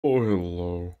Oh,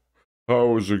 hello.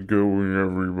 How's it going,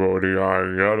 everybody?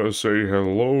 I gotta say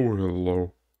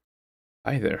hello.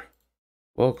 Hi there.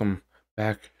 Welcome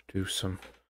back to some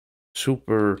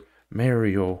Super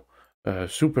Mario,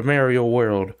 Super Mario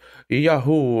World.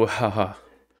 Yahoo! Haha.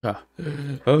 Ha.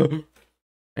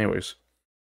 Anyways,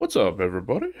 What's up,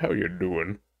 everybody? How you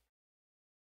doing?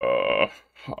 Uh,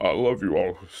 I love you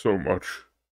all so much.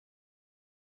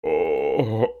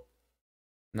 Oh,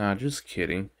 nah, just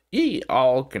kidding. Ye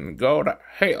all can go to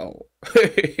hell.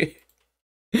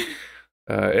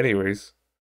 Anyways,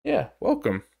 yeah,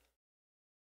 welcome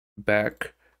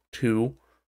back to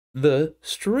the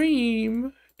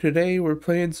stream. Today we're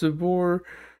playing some more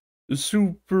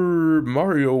Super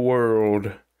Mario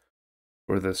World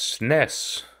for the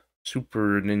SNES,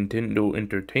 Super Nintendo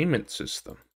Entertainment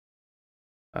System.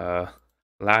 Uh,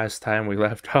 last time we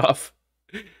left off,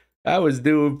 I was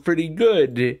doing pretty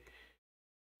good.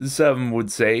 Some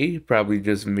would say, probably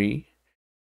just me.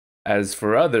 As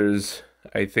for others,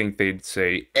 I think they'd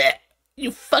say,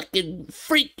 you fucking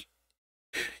freak!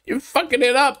 You're fucking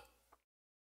it up!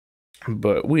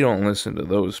 But we don't listen to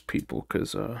those people,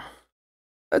 because,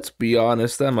 let's be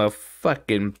honest, I'm a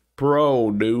fucking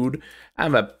pro, dude.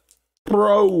 I'm a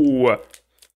pro!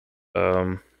 But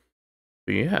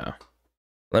yeah.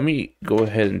 Let me go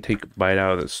ahead and take a bite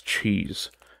out of this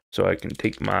cheese so I can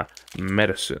take my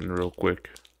medicine real quick.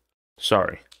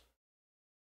 Sorry.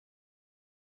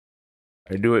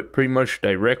 I do it pretty much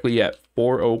directly at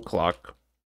 4 o'clock.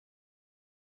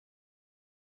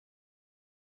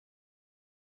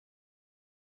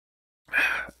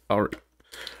 Alright.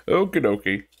 Okie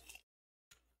dokie.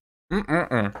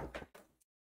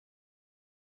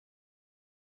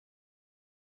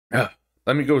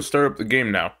 Let me go start up the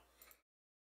game now.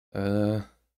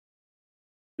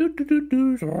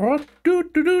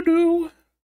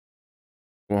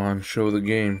 Go on, show the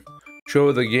game.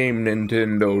 Show the game,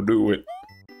 Nintendo. Do it.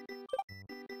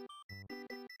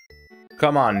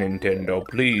 Come on, Nintendo.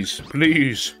 Please.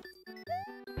 Please.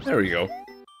 There we go.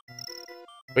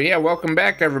 But yeah, welcome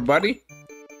back, everybody.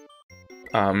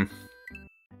 Where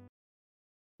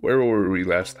were we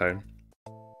last time?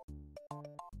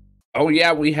 Oh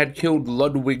yeah, we had killed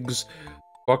Ludwig's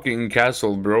fucking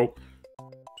castle, bro.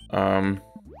 Did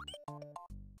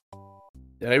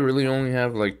I really only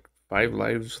have like 5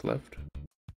 lives left?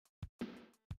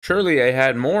 Surely I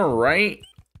had more, right?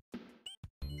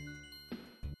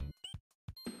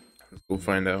 Let's go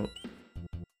find out.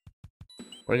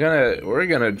 We're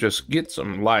gonna just get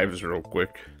some lives real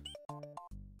quick.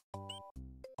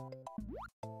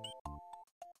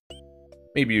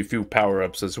 Maybe a few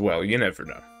power-ups as well, you never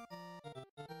know.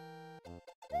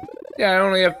 Yeah, I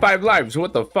only have 5 lives,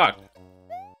 what the fuck?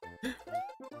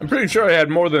 I'm pretty sure I had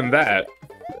more than that.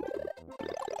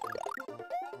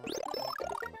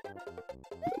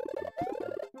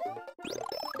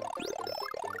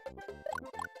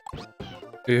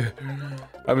 Yeah.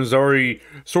 I'm sorry.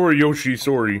 Sorry, Yoshi,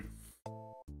 sorry.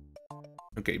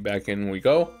 Okay, back in we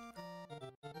go.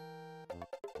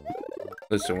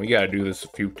 Listen, we gotta do this a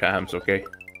few times, okay?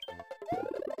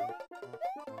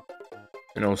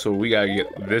 And also, we gotta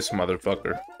get this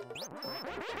motherfucker.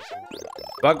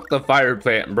 Fuck the fire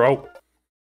plant, bro.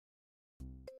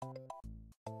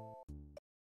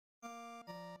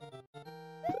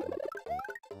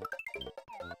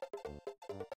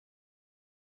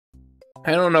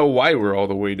 I don't know why we're all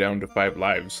the way down to 5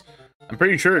 lives. I'm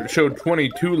pretty sure it showed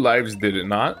 22 lives, did it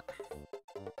not?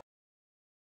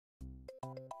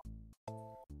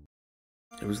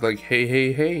 It was like,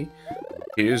 hey,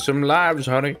 here's some lives,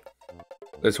 honey.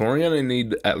 Listen, we're gonna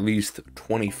need at least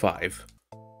 25.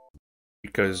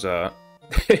 Because,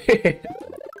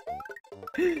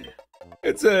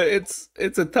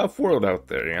 it's a tough world out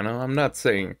there, you know? I'm not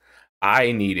saying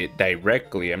I need it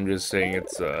directly, I'm just saying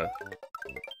it's a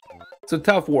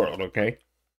tough world, okay?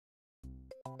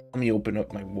 Let me open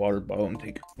up my water bottle and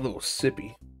take a little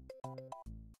sippy.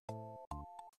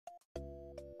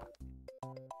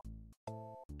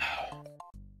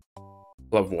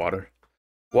 Love water.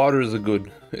 Water is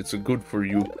it's a good for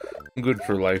you, good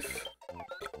for life.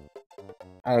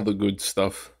 All the good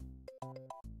stuff.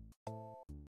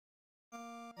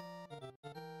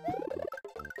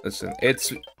 Listen,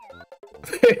 it's...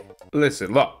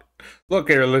 Listen, look. Look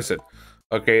here, listen.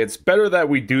 Okay, it's better that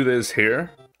we do this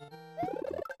here,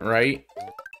 right?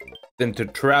 Than to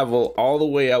travel all the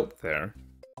way out there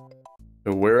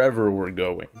to wherever we're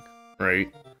going,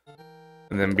 right?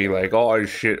 And then be like, oh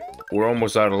shit, we're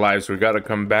almost out of lives, we gotta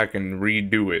come back and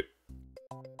redo it.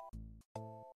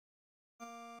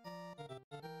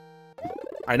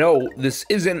 I know this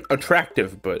isn't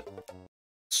attractive, but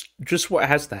it's just what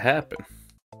has to happen.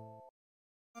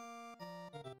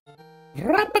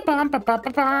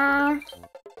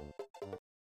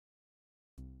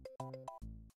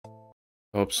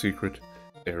 Top secret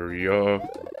area.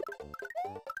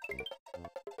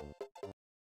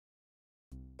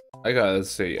 I gotta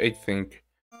say, I think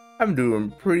I'm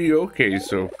doing pretty okay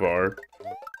so far.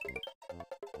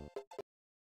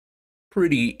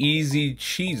 Pretty easy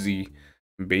cheesy,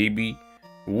 baby.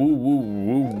 Woo woo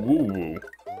woo woo woo.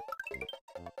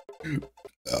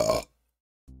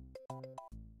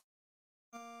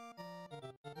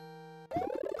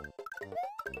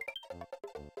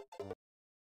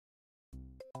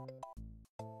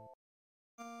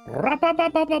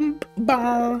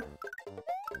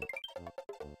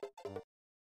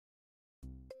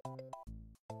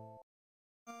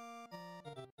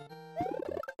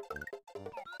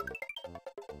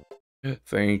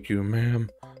 Thank you, ma'am.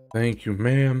 Thank you,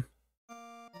 ma'am.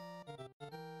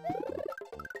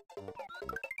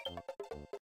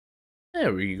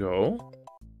 There we go.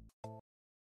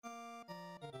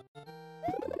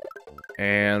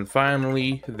 And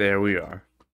finally, there we are.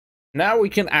 Now we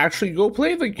can actually go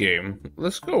play the game.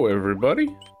 Let's go, everybody.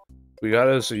 We got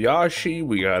us a Yoshi,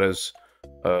 we got us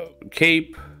a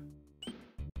cape.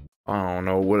 I don't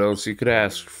know what else you could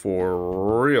ask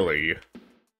for, really.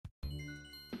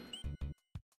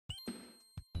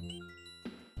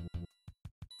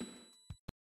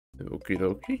 Okie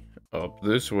dokie. Up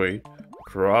this way.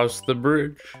 Across the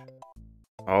bridge.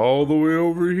 All the way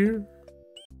over here.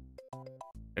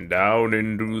 And down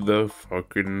into the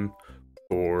fucking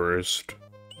forest.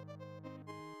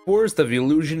 Forest of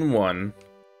Illusion 1.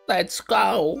 Let's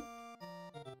go!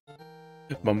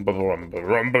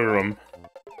 Bum-ba-rum-ba-rum-ba-rum.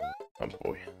 Oh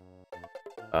boy.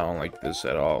 I don't like this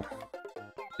at all.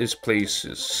 This place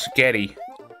is sketty.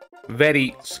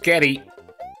 Very sketty.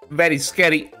 Very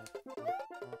sketty.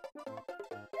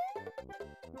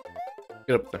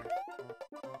 Get up there.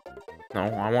 No,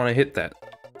 I want to hit that.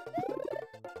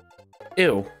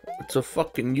 Ew. It's a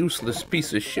fucking useless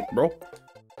piece of shit, bro.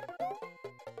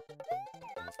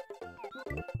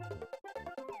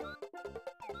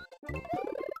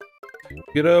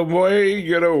 Get away,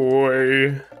 get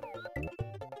away.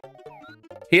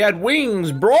 He had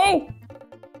wings, bro!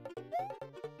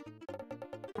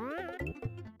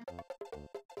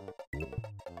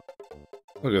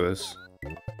 Look at this.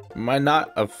 Am I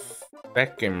not a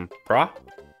fucking pro?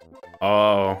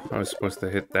 Oh, I was supposed to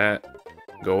hit that.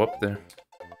 Go up there.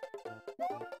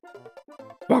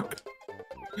 Fuck!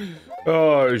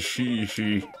 Oh,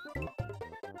 she.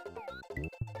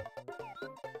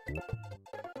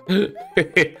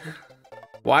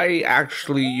 Why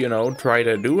actually, you know, try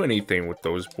to do anything with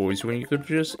those boys when you could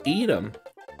just eat them?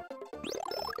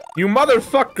 You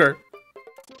motherfucker!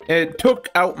 It took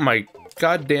out my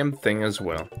goddamn thing as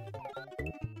well.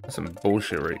 That's some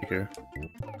bullshit right here.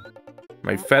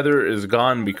 My feather is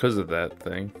gone because of that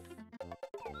thing.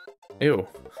 Ew.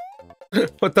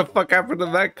 What the fuck happened to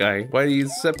that guy? Why did he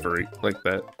separate like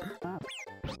that?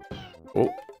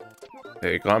 Oh.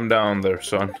 Hey, calm down there,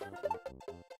 son.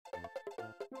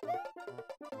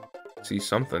 See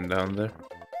something down there.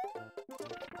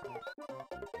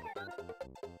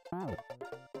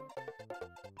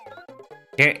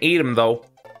 Can't eat him though.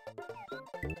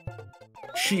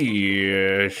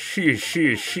 She.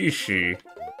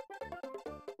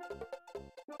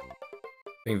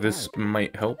 Think this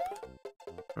might help,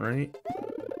 right?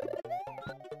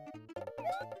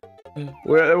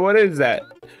 What is that?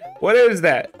 What is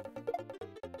that?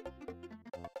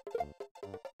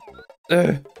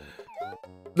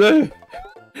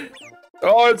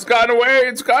 Oh, it's gone away!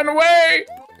 It's gone away!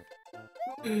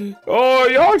 Oh,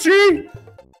 Yoshi!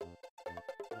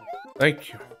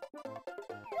 Thank you.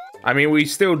 I mean, we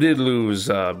still did lose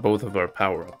both of our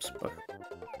power-ups, but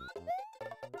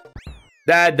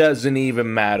that doesn't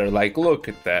even matter. Like, look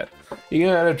at that.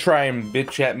 You're gonna try and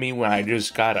bitch at me when I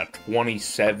just got a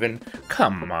 27?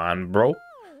 Come on, bro.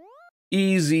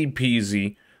 Easy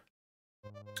peasy.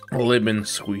 Lemon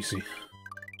squeezy.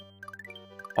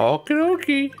 Okie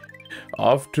dokie.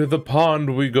 Off to the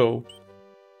pond we go.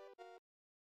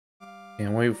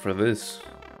 Can't wait for this.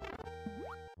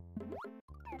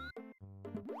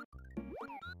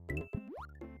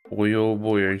 Boy, oh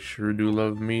boy, I sure do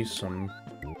love me some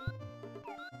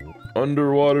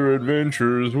underwater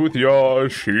adventures with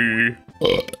Yoshi.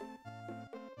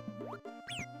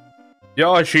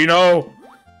 Yoshi, no!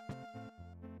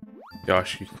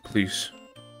 Yoshi, please.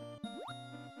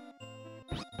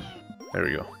 There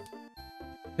we go.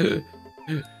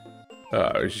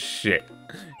 Oh, shit.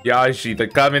 Yoshi, they're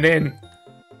coming in.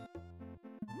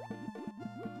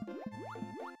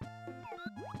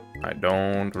 I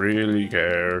don't really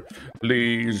care.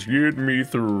 Please get me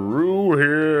through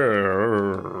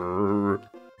here.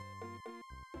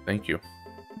 Thank you.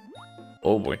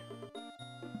 Oh boy.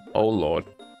 Oh lord.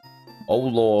 Oh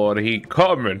lord, he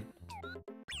coming.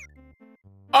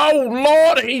 Oh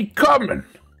lord, he coming.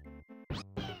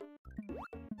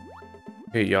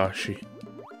 Hey Yoshi.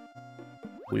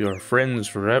 We are friends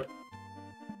forever.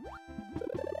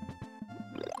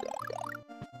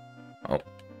 Oh.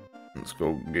 Let's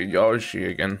go get Yoshi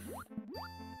again.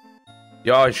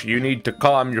 Yoshi, you need to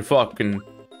calm your fucking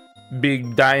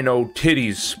big dino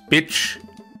titties, bitch.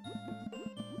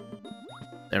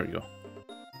 There we go.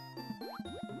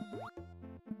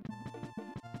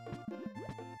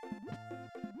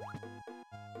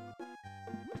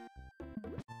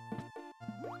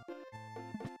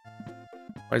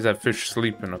 Why is that fish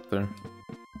sleeping up there?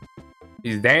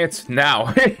 He's dancing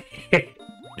now.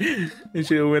 You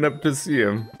should have went up to see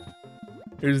him.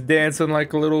 He was dancing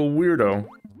like a little weirdo.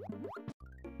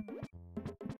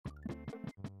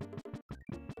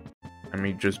 I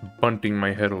mean, just bunting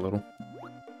my head a little.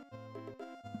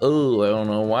 Oh, I don't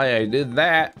know why I did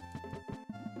that.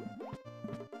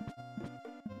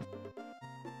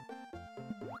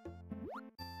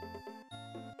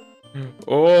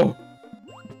 Oh!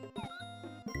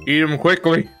 Eat him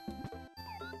quickly.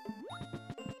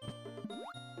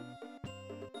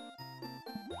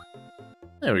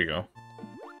 There we go.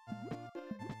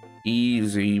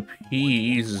 Easy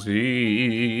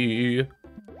peasy.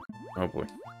 Oh boy.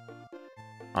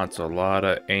 That's a lot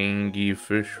of angry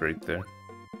fish right there.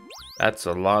 That's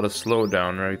a lot of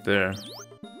slowdown right there.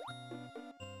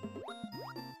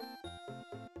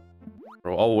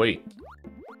 Bro, I'll wait.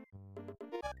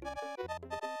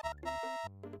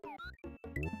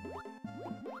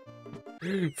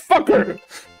 Fucker!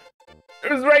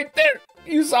 It was right there!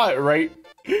 You saw it, right?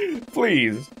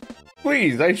 Please.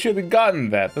 Please, I should have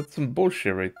gotten that. That's some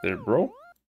bullshit right there, bro.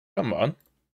 Come on.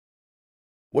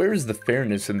 Where is the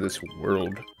fairness in this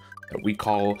world that we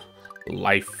call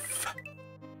life?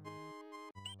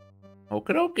 Okie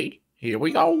dokie. Here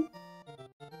we go.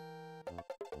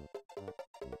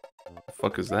 The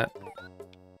fuck is that?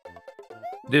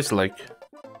 Dislike.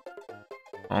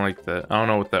 I don't like that. I don't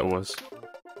know what that was.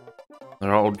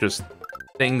 They're all just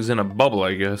things in a bubble,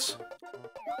 I guess.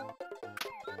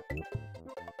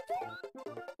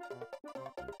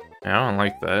 I don't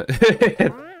like that.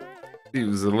 It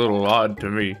was a little odd to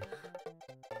me.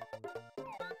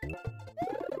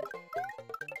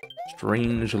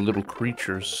 Strange little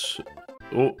creatures.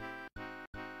 Oh.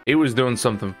 It was doing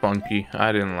something funky.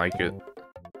 I didn't like it.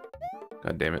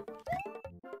 God damn it.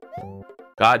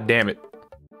 God damn it.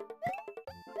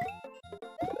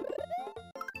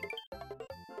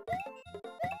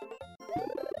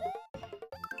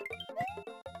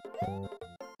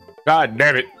 God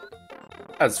damn it.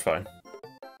 That's fine.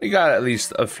 We got at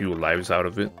least a few lives out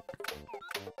of it.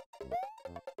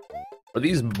 Are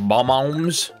these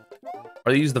bombs?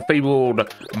 Are these the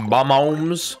fabled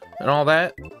bombs and all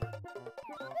that?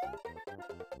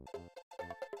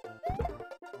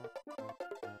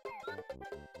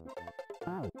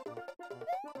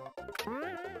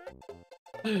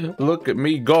 Look at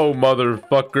me go,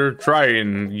 motherfucker. Try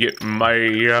and get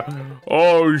my...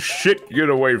 oh, shit. Get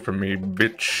away from me,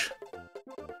 bitch.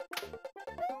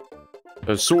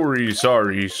 Sorry.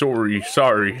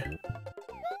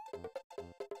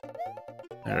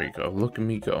 There you go. Look at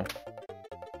me go.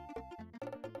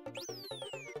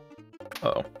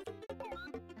 Uh-oh.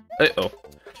 Uh-oh.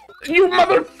 You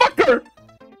motherfucker!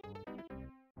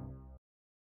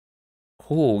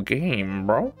 Cool game,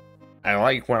 bro. I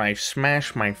like when I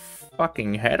smash my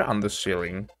fucking head on the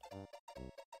ceiling.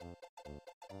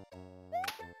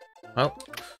 Well.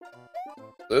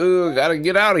 Ugh, gotta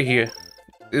get out of here.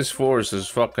 This forest is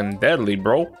fucking deadly,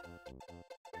 bro.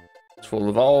 It's full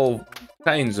of all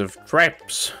kinds of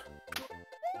traps.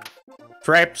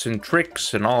 Traps and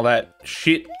tricks and all that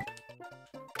shit.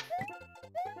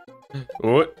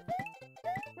 What?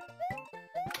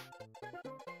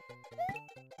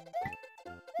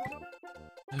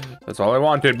 That's all I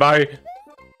wanted, bye.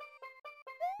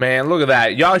 Man, look at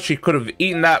that. Yoshi could have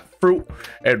eaten that fruit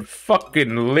and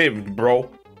fucking lived,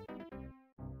 bro.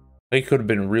 He could have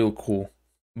been real cool.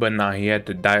 But nah, he had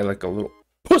to die like a little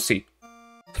pussy.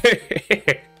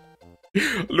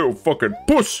 Little fucking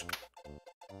puss.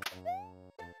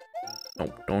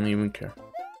 No, don't even care.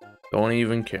 Don't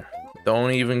even care.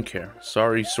 Don't even care.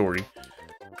 Sorry.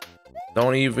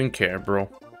 Don't even care, bro.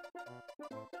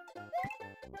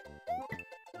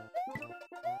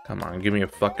 Come on, give me a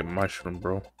fucking mushroom,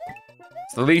 bro.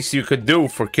 It's the least you could do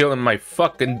for killing my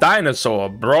fucking dinosaur,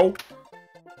 bro.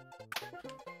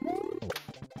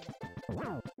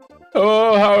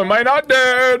 how am I not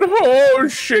dead? Oh,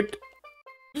 shit.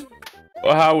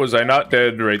 Well, how was I not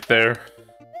dead right there?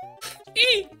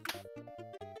 Eee!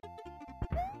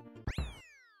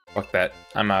 Fuck that.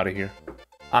 I'm out of here.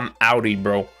 I'm outie,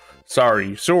 bro.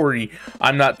 Sorry.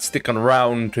 I'm not sticking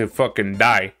around to fucking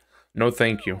die. No,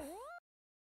 thank you.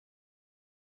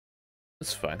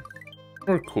 That's fine.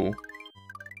 We're cool.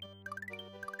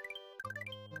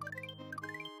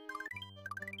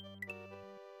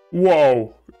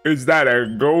 Whoa, is that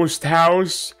a ghost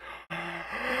house?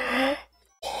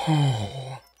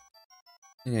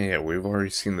 Yeah, we've already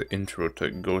seen the intro to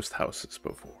ghost houses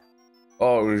before.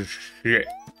 Oh, shit.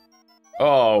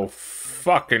 Oh,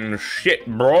 fucking shit,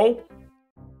 bro.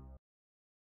 I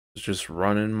was just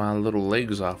running my little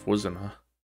legs off, wasn't I?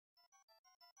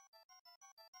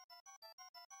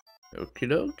 Okie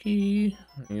dokie.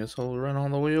 I guess I'll run all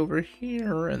the way over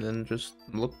here and then just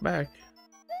look back.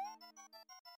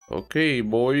 Okay,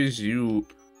 boys, you...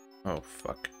 Oh,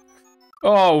 fuck.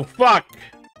 Oh, fuck!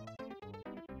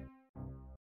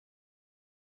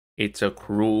 It's a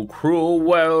cruel, cruel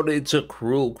world. It's a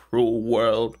cruel, cruel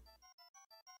world.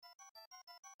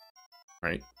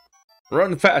 Right.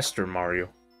 Run faster, Mario.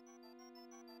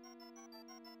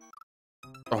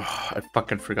 Oh, I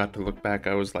fucking forgot to look back.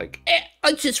 I was like,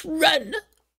 I'll just run.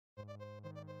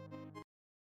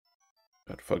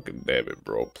 God fucking damn it,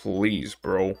 bro. Please,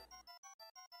 bro.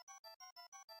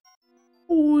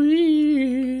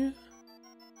 Wee.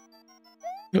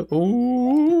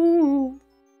 Ooh.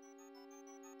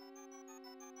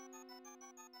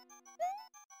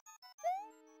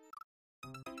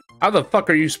 How the fuck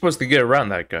are you supposed to get around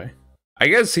that guy? I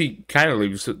guess he kind of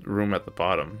leaves the room at the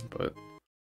bottom, but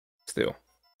still,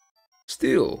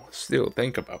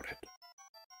 think about it.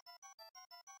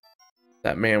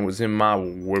 That man was in my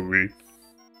way.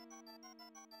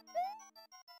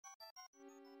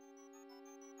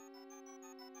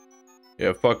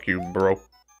 Yeah, fuck you, bro.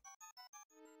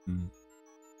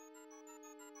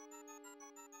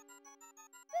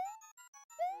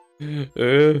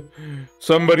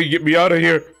 Somebody get me out of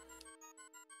here.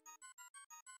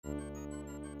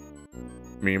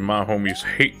 Me and my homies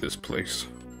hate this place.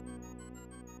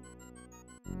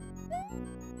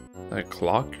 That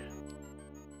clock?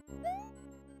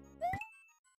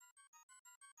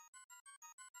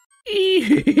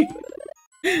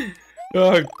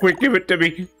 Oh, quick, give it to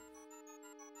me.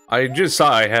 I just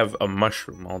saw I have a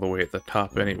mushroom all the way at the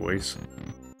top anyways.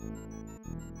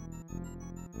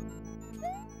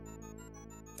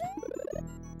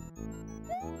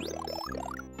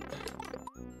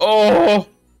 Oh!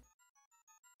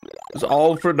 It was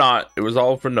all for naught. It was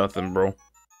all for nothing, bro.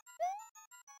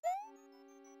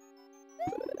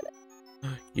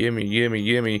 Gimme, gimme,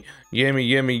 gimme. Gimme,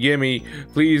 gimme, gimme.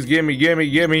 Please, gimme, gimme,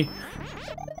 gimme.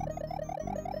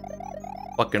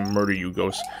 Fucking murder you,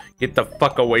 ghost. Get the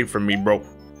fuck away from me, bro.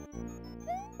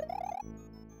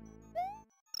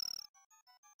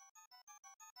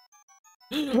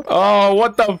 Oh,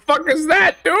 what the fuck is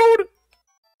that, dude?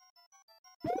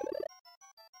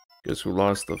 Guess who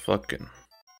lost the fucking...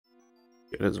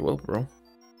 It as well, bro.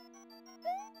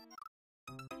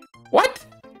 What?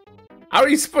 How are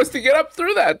you supposed to get up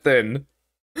through that, then?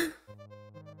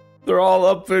 They're all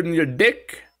up in your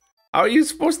dick. How are you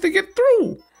supposed to get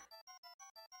through?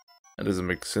 That doesn't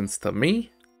make sense to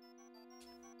me.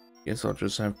 Guess I'll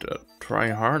just have to try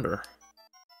harder.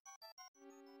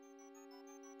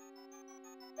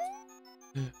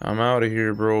 I'm out of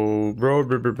here, bro.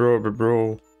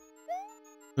 Bro.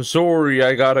 Sorry,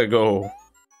 I gotta go.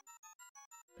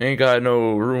 Ain't got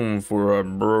no room for a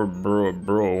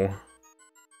bro.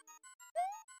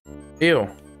 Ew,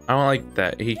 I don't like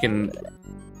that. He can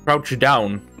crouch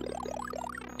down.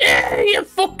 Yeah, you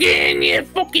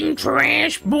fucking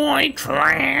trash boy,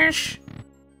 trash.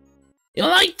 You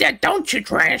like that, don't you,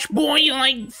 trash boy? You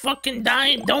like fucking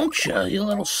dying, don't you, you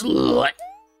little slut?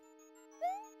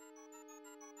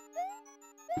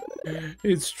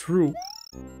 It's true.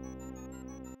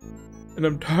 And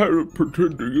I'm tired of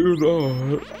pretending you're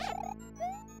not.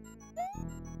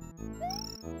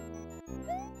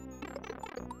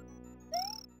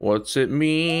 What's it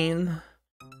mean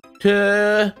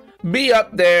to be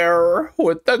up there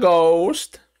with the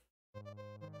ghost?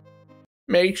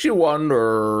 Makes you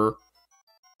wonder.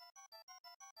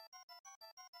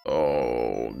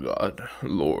 Oh, God.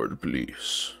 Lord,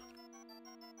 please.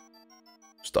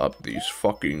 Stop these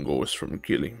fucking ghosts from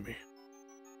killing me.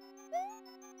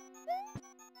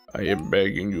 I am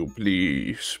begging you,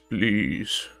 please,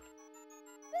 please.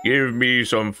 Give me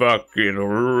some fucking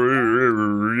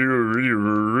room.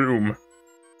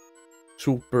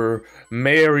 Super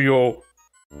Mario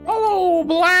Hello,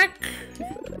 Black.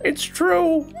 It's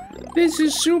true. This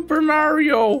is Super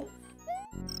Mario.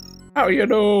 How you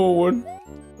doing?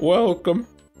 Welcome.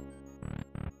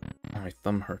 My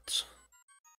thumb hurts.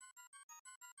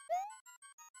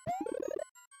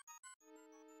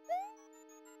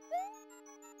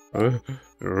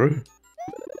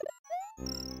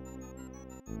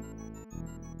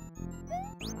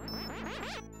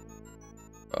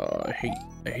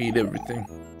 I hate everything.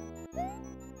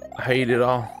 I hate it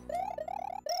all.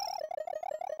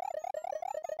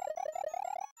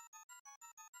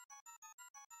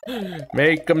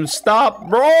 Make him stop,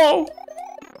 bro!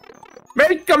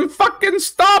 Make him fucking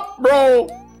stop, bro!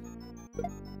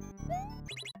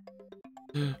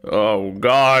 Oh,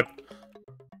 God.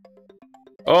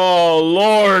 Oh,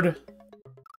 Lord!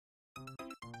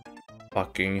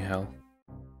 Fucking hell.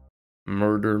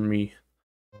 Murder me.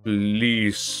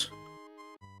 Please.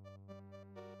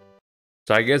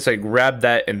 So I guess I grab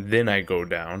that and then I go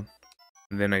down.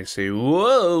 And then I say,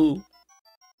 whoa!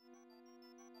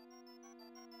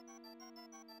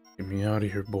 Get me out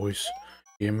of here, boys.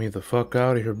 Get me the fuck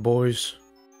out of here, boys.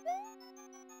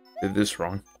 Did this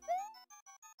wrong.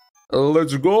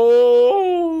 Let's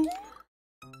go!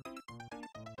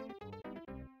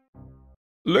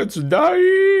 Let's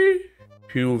die!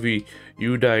 POV,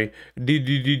 you die.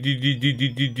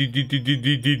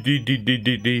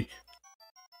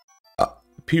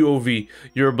 POV,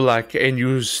 you're black and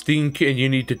you stink and you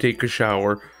need to take a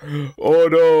shower. Oh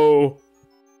no!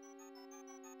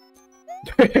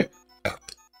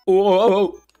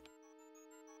 Whoa!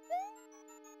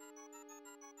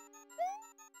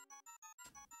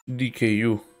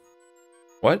 DKU.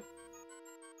 What?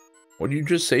 What did you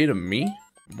just say to me?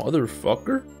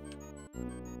 Motherfucker?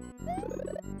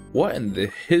 What in the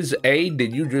his A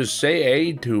did you just say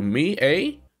A to me,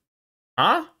 A?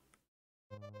 Huh?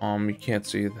 You can't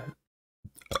see that.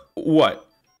 What?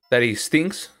 That he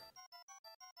stinks?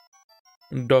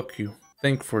 Duck you.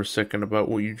 Think for a second about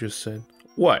what you just said.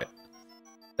 What?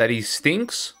 That he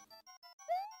stinks?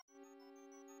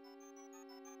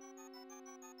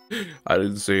 I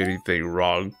didn't say anything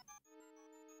wrong.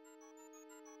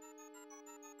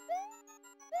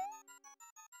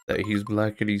 That he's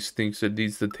black and he stinks and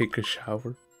needs to take a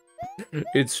shower.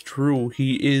 It's true,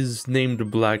 he is named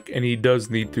Black and he does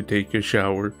need to take a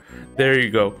shower. There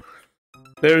you go.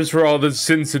 There's for all the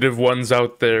sensitive ones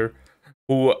out there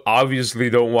who obviously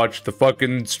don't watch the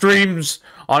fucking streams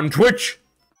on Twitch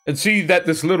and see that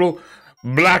this little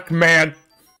black man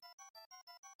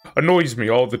annoys me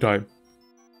all the time.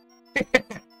 It's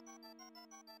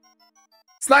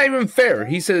not even fair.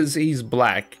 He says he's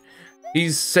black. He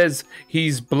says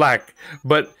he's black,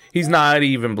 but he's not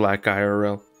even black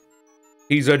IRL.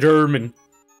 He's a German.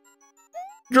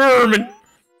 German!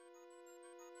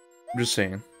 I'm just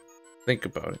saying. Think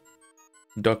about it.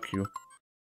 Duck you.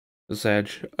 Sag.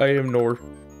 I am Nor.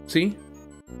 See?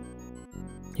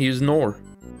 He is Nor.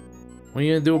 What are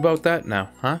you gonna do about that now,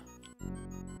 huh?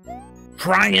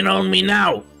 Crying on me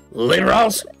now,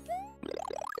 liberals!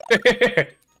 I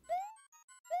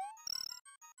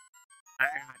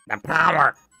got the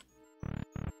power!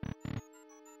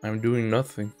 I'm doing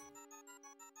nothing.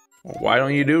 Well, why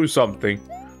don't you do something?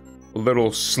 Little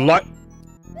slut!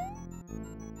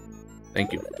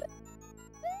 Thank you.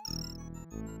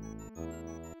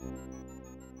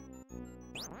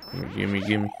 Gimme,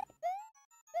 gimme.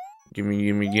 Gimme,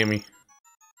 gimme, gimme.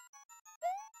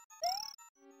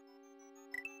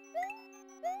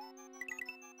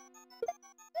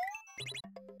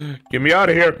 Get me out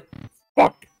of here!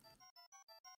 Fuck!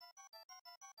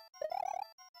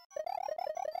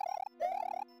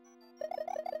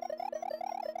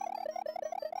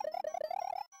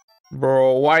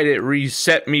 Bro, why did it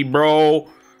reset me, bro?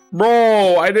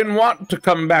 Bro, I didn't want to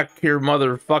come back here,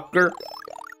 motherfucker.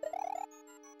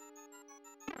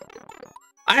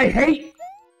 I hate.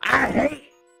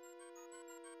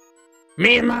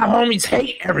 Me and my homies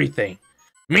hate everything.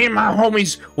 Me and my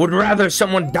homies would rather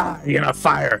someone die in a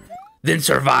fire than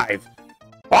survive.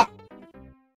 Oh.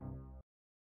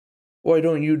 Why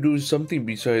don't you do something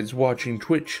besides watching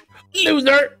Twitch?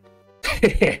 Loser!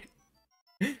 I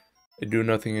do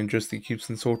nothing and Justy keeps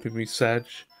insulting me, Sag.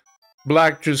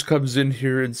 Black just comes in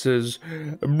here and says,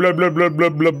 blah, blah, blah, blah,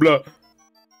 blah, blah.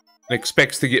 And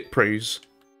expects to get praise.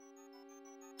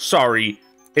 Sorry,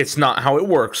 it's not how it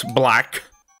works, Black.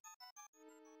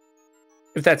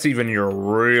 If that's even your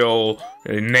real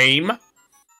name.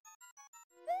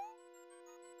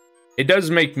 It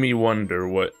does make me wonder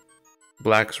what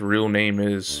Black's real name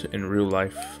is in real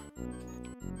life.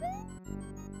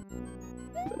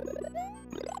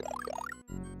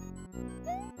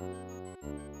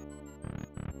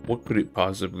 What could it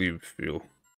possibly feel?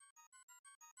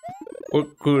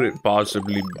 What could it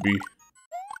possibly be?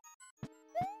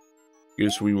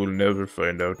 Guess we will never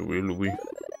find out, will we?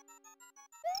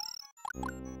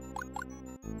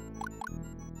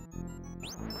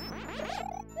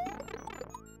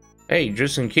 Hey,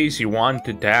 just in case you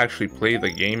wanted to actually play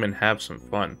the game and have some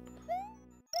fun.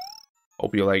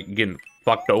 Hope you like getting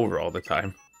fucked over all the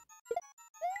time.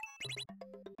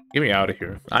 Get me out of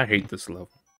here. I hate this level.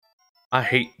 I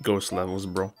hate ghost levels,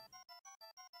 bro.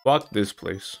 Fuck this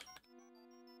place.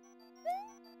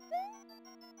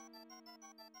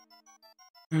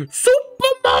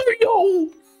 Super Mario!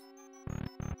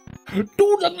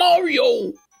 Do the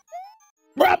Mario!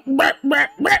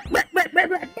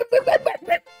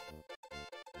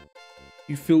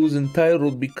 He feels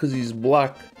entitled because he's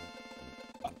black.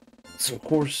 It's of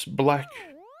course black.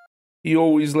 He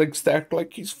always likes to act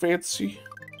like he's fancy.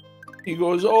 He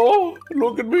goes, oh,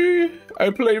 look at me.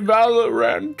 I play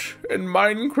Valorant and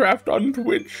Minecraft on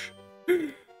Twitch.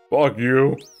 Fuck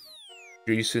you.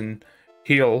 Jason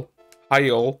Heal.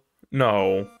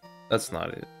 No, that's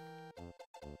not it.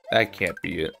 That can't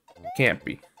be it. Can't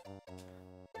be.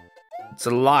 It's a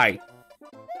lie.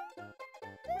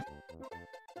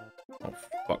 Oh,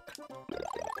 fuck.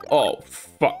 Oh,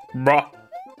 fuck, bruh.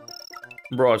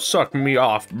 Bruh, suck me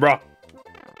off, bruh.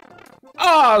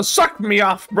 Ah, suck me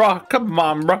off, bruh. Come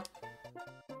on, bruh.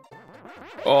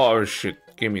 Oh, shit.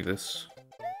 Give me this.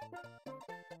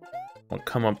 I'll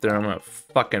come up there. I'm gonna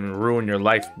fucking ruin your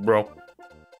life, bro.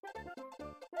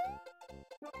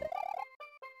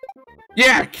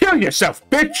 Yeah, kill yourself,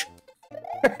 bitch!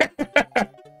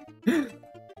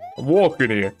 I'm walking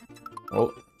here.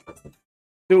 Oh.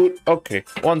 Dude, okay.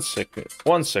 1 second.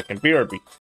 1 second. BRB.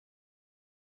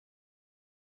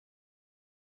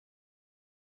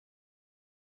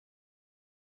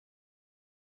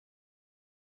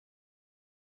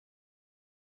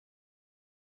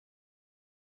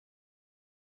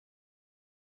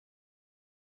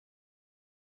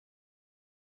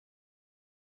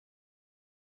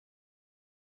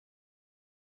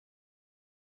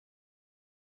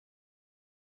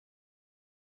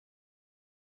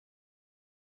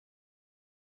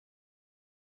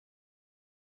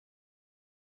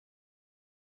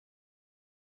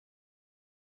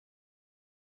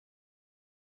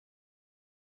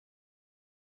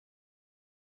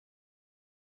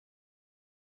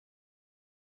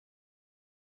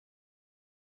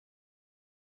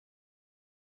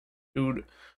 Dude,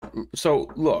 so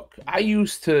look, I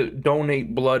used to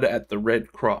donate blood at the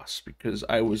Red Cross because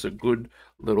I was a good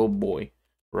little boy,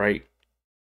 right?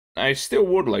 I still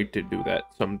would like to do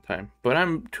that sometime, but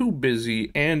I'm too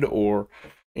busy and/or,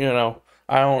 you know,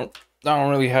 I don't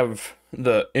really have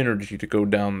the energy to go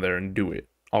down there and do it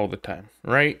all the time,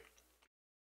 right?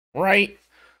 Right?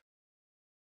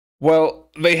 Well,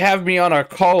 they have me on a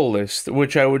call list,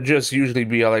 which I would just usually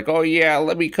be like, "Oh yeah,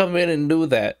 let me come in and do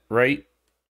that," right?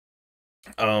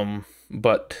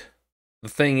 But the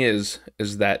thing is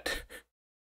that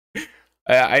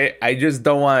I just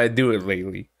don't want to do it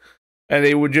lately. And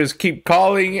they would just keep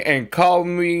calling and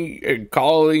calling me and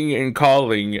calling and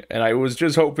calling. And I was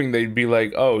just hoping they'd be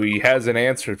like, oh, he hasn't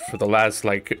answered for the last,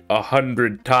 like,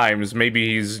 100 times. Maybe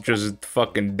he's just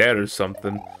fucking dead or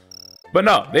something. But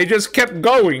no, they just kept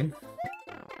going.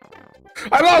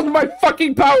 I lost my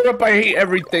fucking power-up. I hate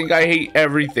everything. I hate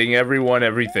everything. Everyone,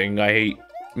 everything. I hate.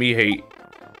 Me hate.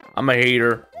 I'm a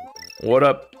hater. What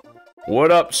up? What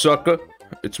up, sucker?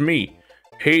 It's me.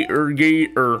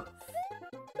 Hater-gator.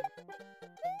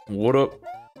 What up?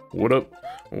 What up?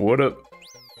 What up?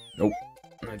 Nope.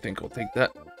 I think I'll take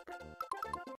that.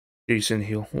 Jason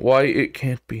Hill. Why it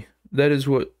can't be. That is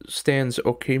what stands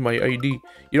okay my ID.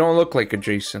 You don't look like a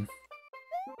Jason.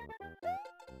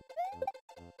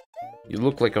 You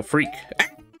look like a freak.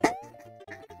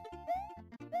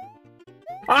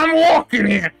 I'm walking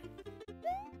here!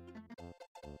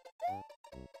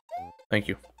 Thank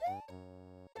you.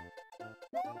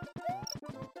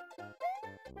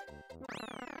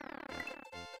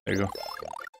 There you go.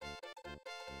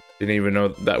 Didn't even know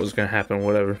that was gonna happen,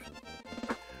 whatever.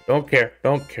 Don't care,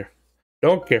 don't care.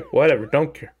 Don't care, whatever,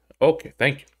 don't care. Okay,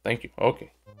 thank you,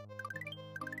 okay.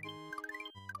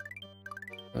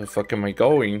 Where the fuck am I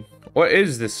going? What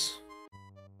is this?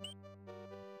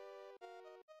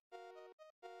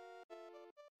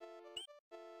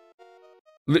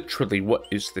 Literally, what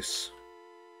is this?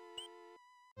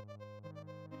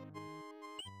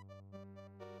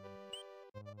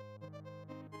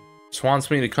 This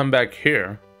wants me to come back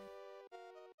here.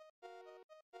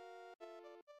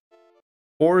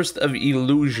 Forest of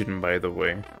Illusion, by the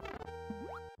way.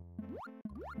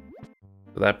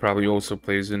 So that probably also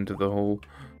plays into the whole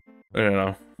You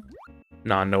know,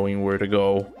 not knowing where to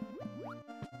go.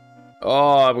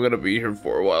 Oh, I'm gonna be here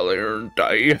for a while, aren't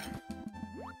I?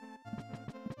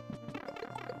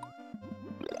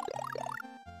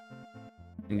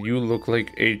 You look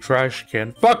like a trash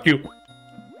can. Fuck you!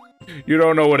 You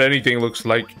don't know what anything looks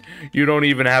like. You don't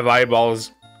even have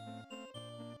eyeballs.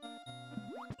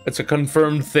 It's a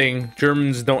confirmed thing.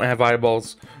 Germans don't have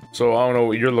eyeballs. So I don't know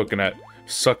what you're looking at,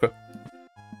 sucker.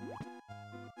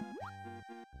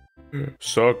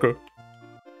 Sucker.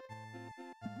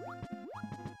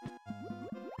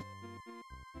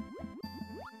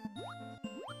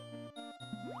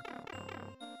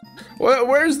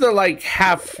 Where's the, like,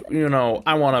 half, you know,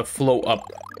 I want to float up?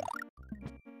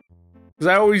 Because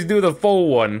I always do the full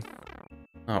one.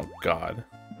 Oh, God.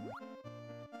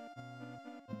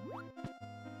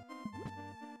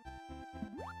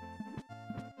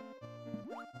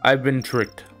 I've been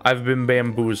tricked. I've been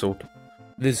bamboozled.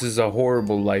 This is a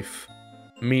horrible life.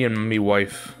 Me and me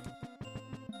wife.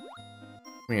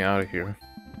 Get me out of here.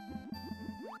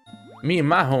 Me and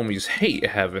my homies hate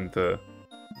having to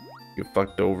get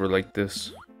fucked over like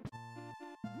this.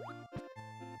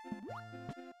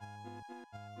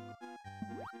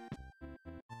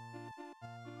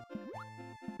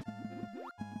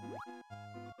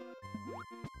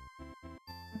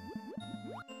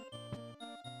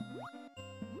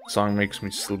 Song makes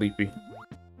me sleepy.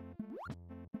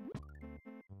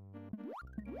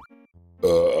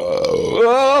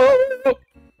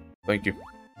 Thank you.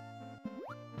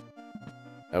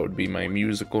 That would be my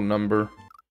musical number.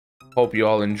 Hope you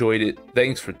all enjoyed it.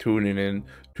 Thanks for tuning in.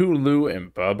 Toodaloo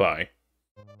and bye-bye.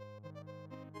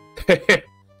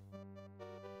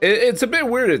 It's a bit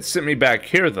weird it sent me back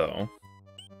here, though.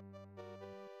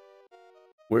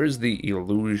 Where's the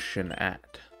illusion at?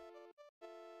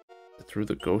 Through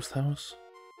the ghost house?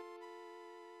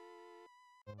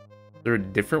 Is there a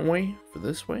different way for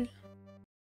this way?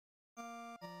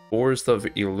 Forest of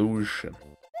Illusion.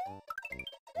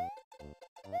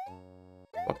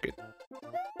 Fuck it.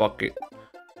 Fuck it.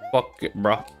 Fuck it,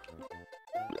 bruh.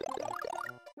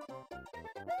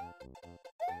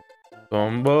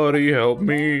 Somebody help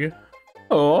me.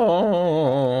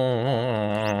 Oh.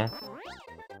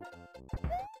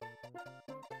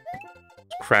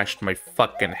 Crashed my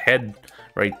fucking head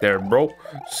right there, bro.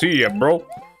 See ya, bro.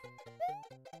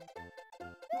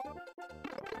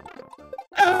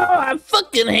 Oh, I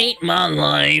fucking hate my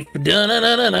life. POV,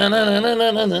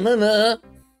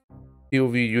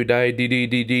 you die,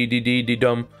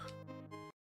 dumb.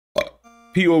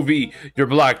 POV, you're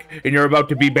black, and you're about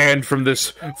to be banned from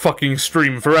this fucking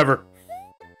stream forever.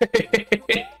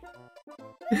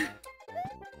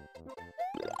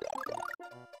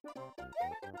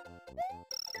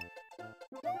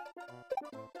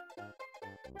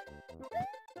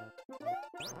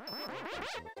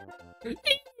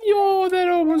 Yo, that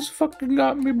almost fucking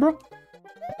got me, bro.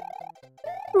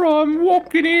 Bro, I'm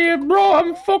walking here, bro.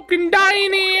 I'm fucking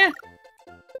dying here.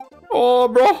 Oh,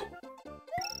 bro.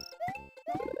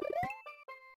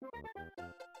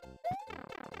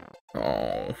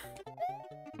 Oh.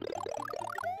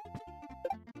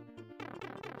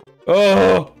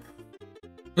 Oh.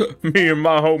 Me and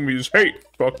my homies hate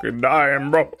fucking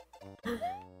dying, bro.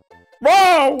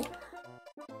 Bro!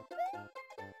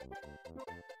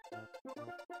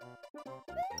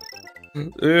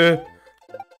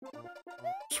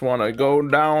 Just wanna go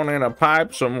down in a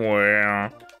pipe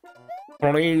somewhere.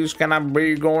 Please, can I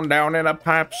be going down in a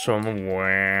pipe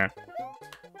somewhere?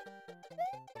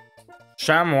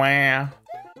 Somewhere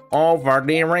over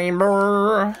the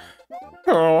rainbow.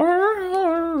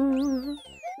 God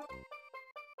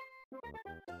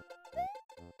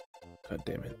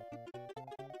damn it.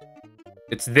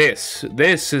 It's this.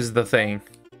 This is the thing.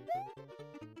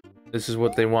 This is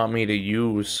what they want me to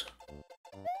use.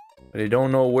 But I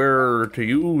don't know where to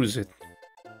use it.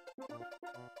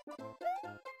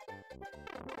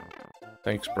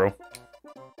 Thanks, bro.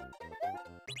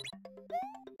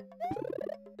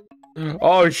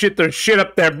 Oh shit, there's shit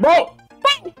up there, bro!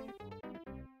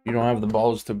 You don't have the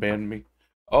balls to ban me.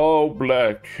 Oh,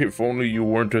 Black, if only you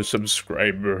weren't a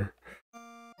subscriber.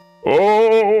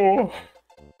 Oh!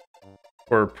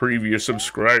 Or a previous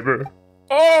subscriber.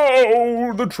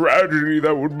 Oh, the tragedy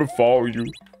that would befall you.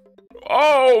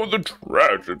 Oh, the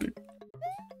tragedy.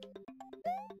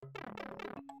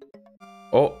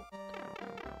 Oh.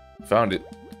 Found it.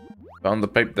 Found the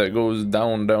pipe that goes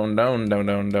down, down, down, down,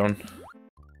 down, down.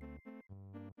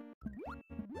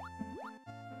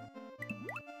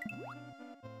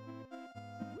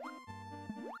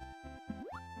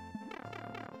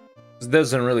 This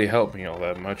doesn't really help me all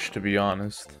that much, to be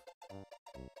honest.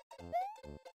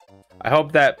 I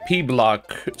hope that P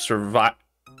block survive.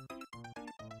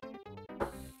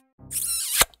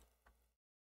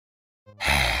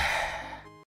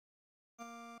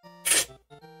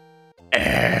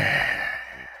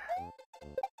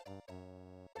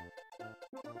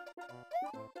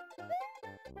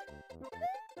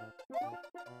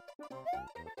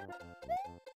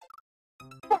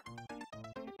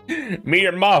 Me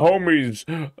and my homies.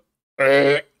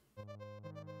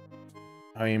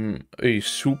 I'm a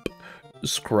soup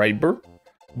scriber,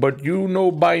 but you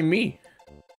know by me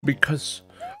because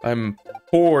I'm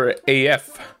poor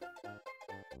AF.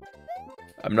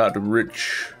 I'm not a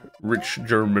rich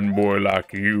German boy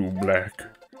like you, Black.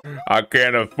 I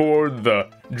can't afford the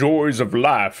joys of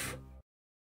life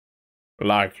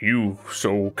like you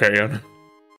so can.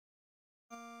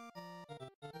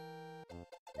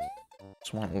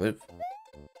 Just wanna live.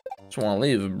 Just wanna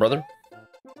live, brother.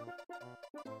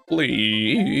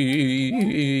 Please.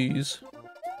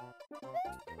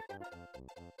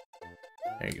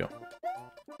 There you go.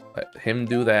 Let him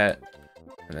do that,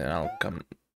 and then I'll come.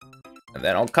 And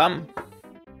then I'll come.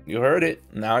 You heard it.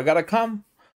 Now I gotta come.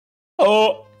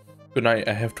 Oh! Good night,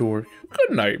 I have to work.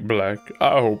 Good night, Black.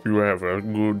 I hope you have a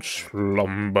good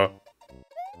slumber.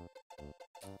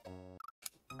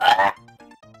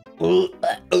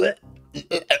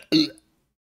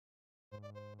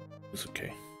 It's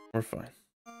okay. We're fine.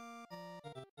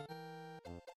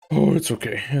 Oh, it's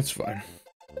okay. It's fine.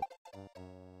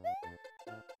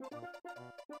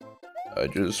 I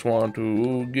just want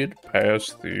to get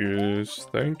past this.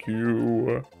 Thank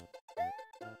you.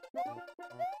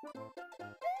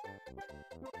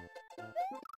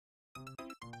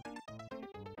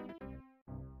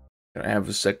 Can I have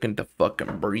a second to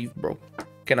fucking breathe, bro?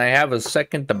 Can I have a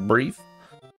second to breathe?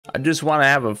 I just want to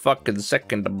have a fucking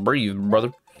second to breathe,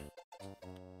 brother.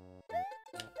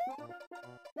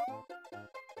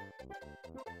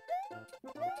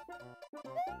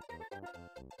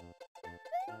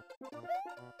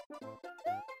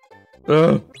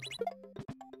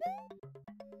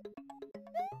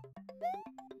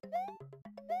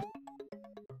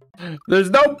 There's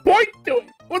no point to it.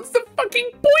 What's the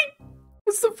fucking point?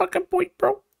 What's the fucking point,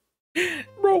 bro?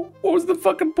 Bro, what was the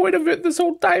fucking point of it this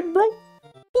whole time, bro?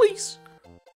 Please.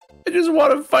 I just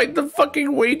want to find the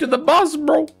fucking way to the boss,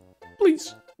 bro.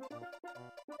 Please.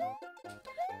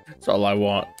 That's all I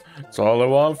want. That's all I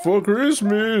want for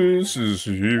Christmas is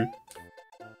you.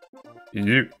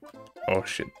 You. Oh,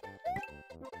 shit.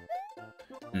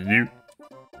 You.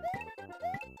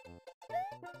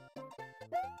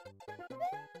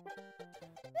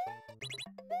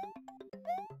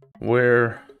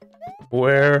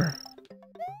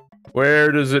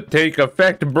 Where does it take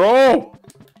effect, bro?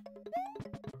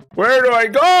 Where do I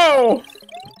go?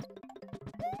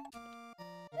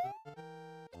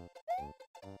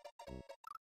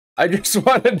 I just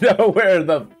want to know where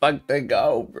the fuck to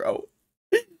go, bro.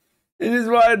 I just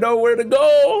want to know where to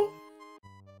go.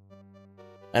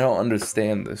 I don't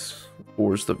understand this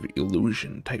Forest of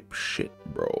Illusion type shit,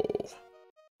 bro.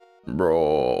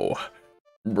 Bro.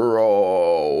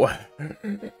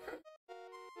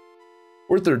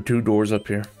 Weren't there 2 doors up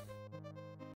here?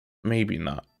 Maybe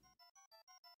not.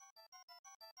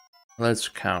 Let's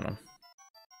count them.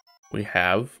 We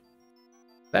have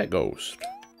that ghost.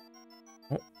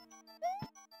 Oh.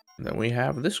 And then we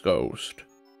have this ghost.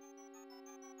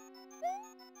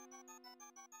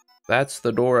 That's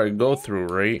the door I go through,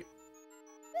 right?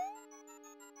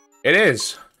 It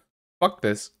is. Fuck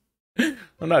this.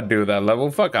 I'm not doing that level.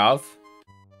 Fuck off.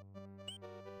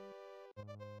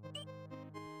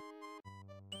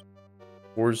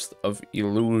 Forest of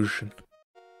Illusion.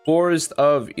 Forest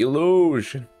of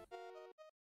Illusion.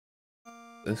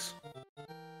 This.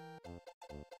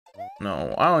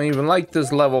 No, I don't even like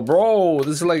this level, bro.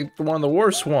 This is like one of the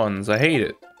worst ones. I hate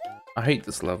it. I hate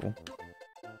this level.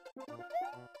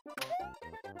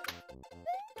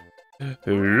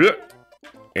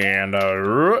 And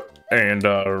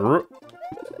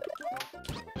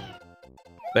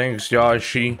Thanks,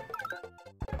 Yoshi.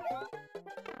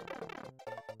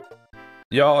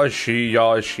 Yoshi.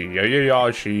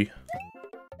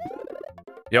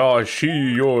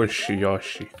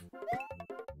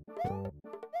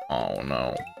 Oh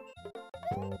no.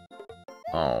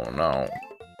 Oh no.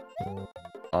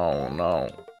 Oh no.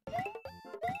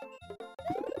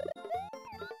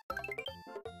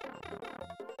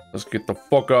 let's get the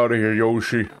fuck out of here,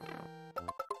 Yoshi.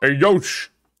 Hey, Yoshi!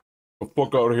 Get the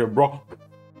fuck out of here, bro.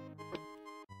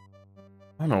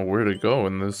 I don't know where to go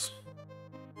in this.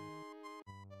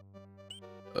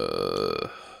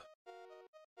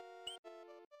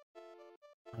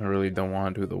 I really don't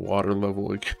want to do the water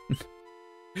level again.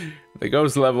 The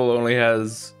ghost level only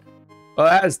has... Well,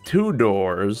 it has 2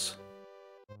 doors.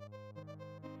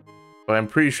 But I'm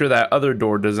pretty sure that other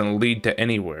door doesn't lead to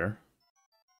anywhere.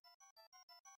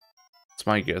 That's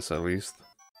my guess, at least.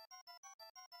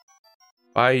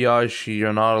 Bayashi,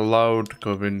 you're not allowed to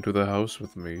come into the house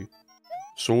with me.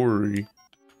 Sorry.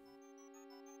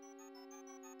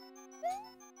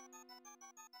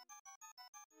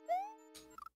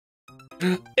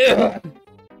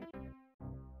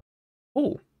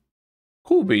 Oh,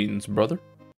 cool beans, brother.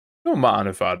 Don't mind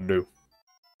if I do.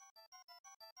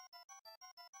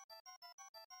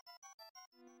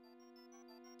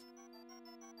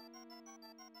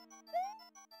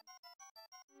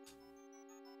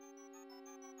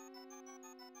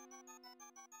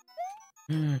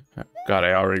 God,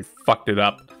 I already fucked it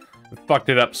up. I fucked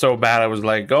it up so bad I was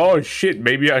like, oh shit,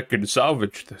 maybe I can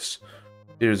salvage this.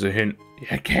 Here's a hint.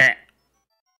 I can't.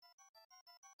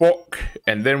 Fuck.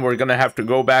 And then we're gonna have to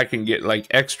go back and get like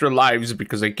extra lives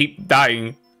because I keep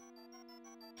dying.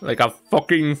 Like a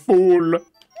fucking fool.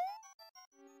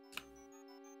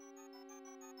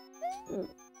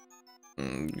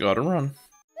 Gotta run.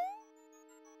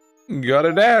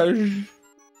 Gotta dash.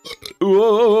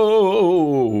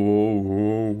 Whoa.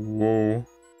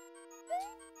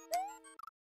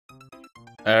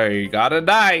 Hey, gotta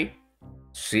die.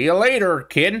 See you later,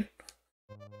 kid.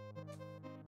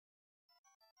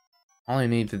 All I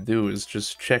need to do is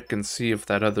just check and see if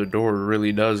that other door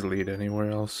really does lead anywhere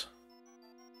else.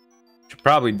 It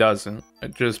probably doesn't.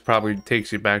 It just probably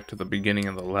takes you back to the beginning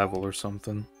of the level or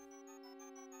something.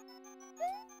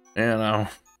 You know.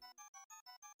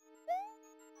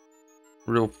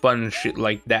 Real fun shit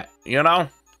like that, you know?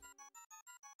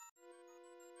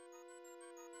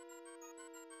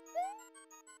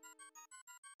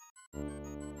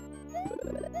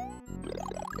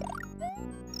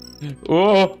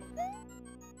 Oh!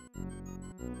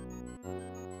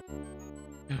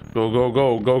 Go, go,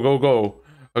 go, go, go, go.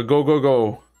 Go, go,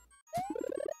 go.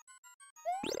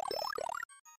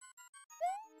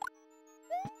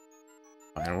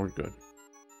 Fine, we're good.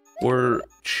 We're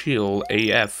chill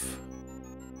AF.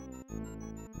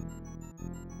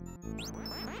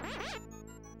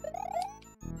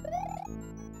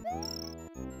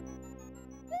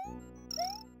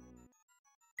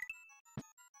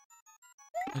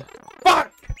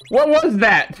 Fuck! What was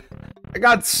that? I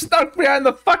got stuck behind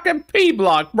the fucking P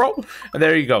block, bro. And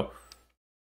there you go.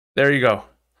 There you go.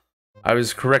 I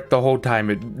was correct the whole time.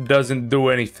 It doesn't do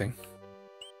anything.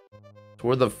 So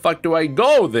where the fuck do I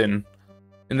go then?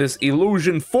 In this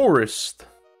illusion forest.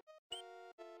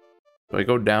 Do I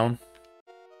go down?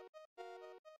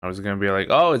 I was gonna be like,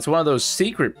 oh, it's one of those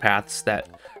secret paths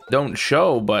that don't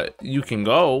show, but you can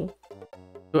go.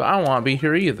 But I don't want to be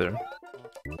here either.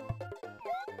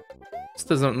 This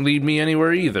doesn't lead me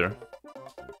anywhere either.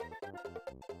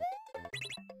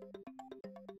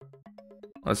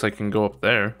 Unless I can go up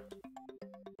there.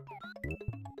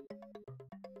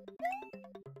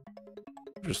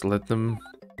 Just let them...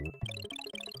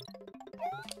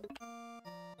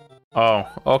 Oh,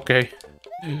 okay.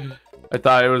 I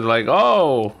thought it was like,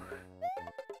 oh!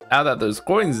 Now that there's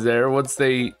coins there, once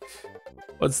the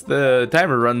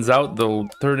timer runs out, they'll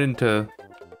turn into...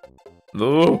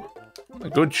 Oh,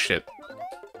 good shit.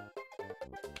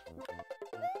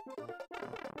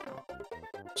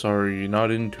 Sorry, you're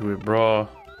not into it, bro.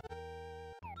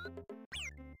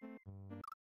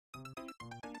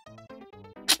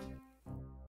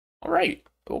 Alright,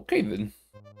 okay then.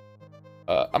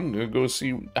 I'm gonna go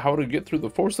see how to get through the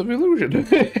Force of Illusion.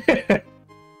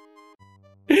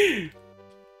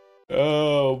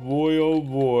 Oh boy, oh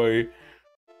boy.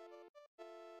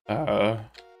 How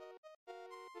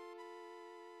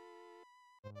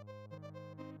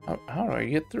do I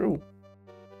get through?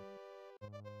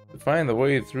 To find the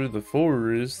way through the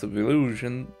Forest of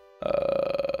Illusion,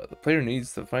 the player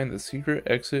needs to find the secret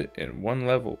exit in one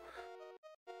level.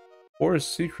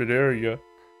 Forest secret area.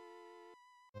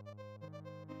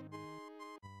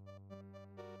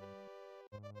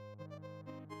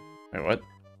 Wait, what?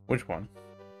 Which one?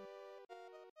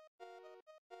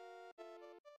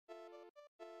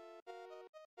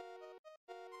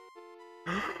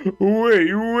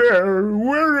 Wait, where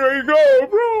do I go,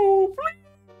 bro?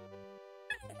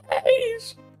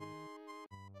 Please.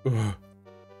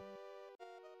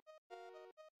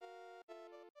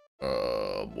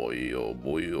 Boy, oh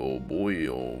boy, oh boy,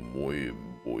 oh boy,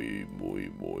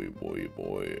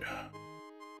 boy.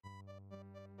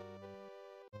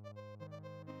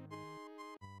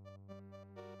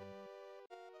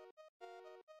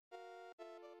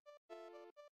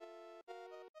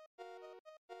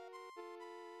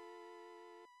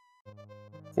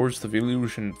 Force of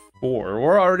Illusion 4.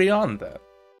 We're already on that.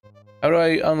 How do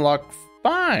I unlock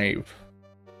 5?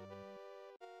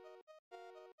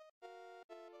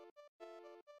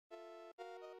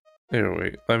 Here,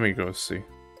 wait. Let me go see.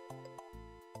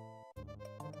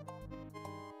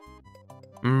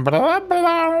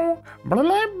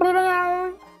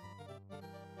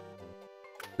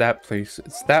 That place.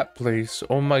 It's that place.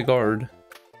 Oh my god.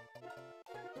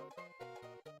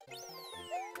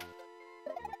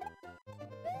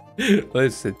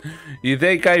 Listen, you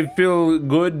think I feel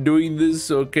good doing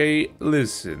this? Okay,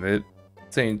 listen, it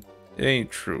ain't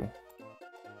true.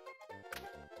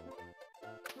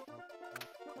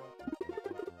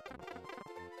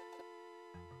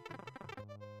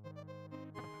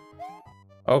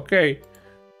 Okay,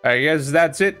 I guess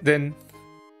that's it then.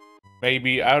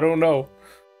 Maybe, I don't know.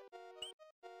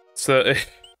 So it's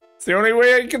the only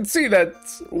way I can see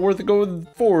that's worth going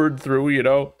forward through, you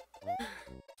know.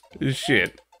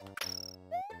 Shit.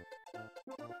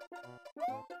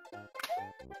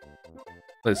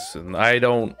 Listen, I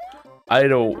didn't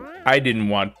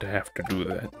want to have to do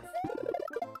that.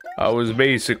 I was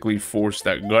basically forced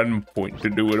at gunpoint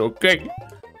to do it, okay?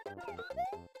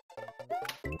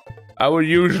 I would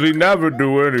usually never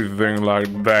do anything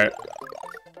like that.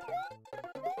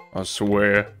 I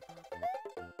swear.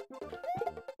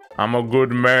 I'm a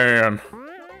good man.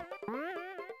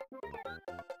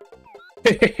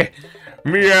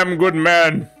 Me, I'm good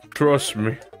man. Trust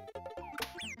me.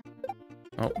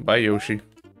 Oh, bye, Yoshi.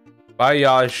 Bye,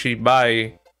 Yoshi.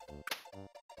 Bye.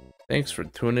 Thanks for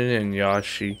tuning in,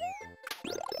 Yoshi.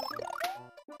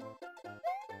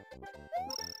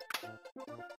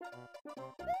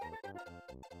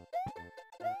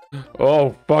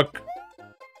 Oh, fuck.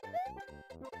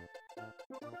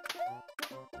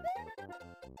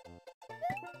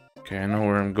 Okay, I know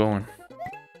where I'm going.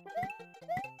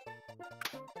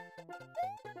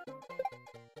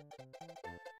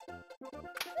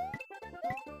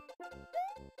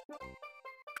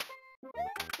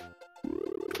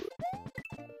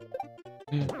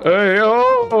 Hey,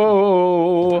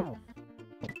 oh!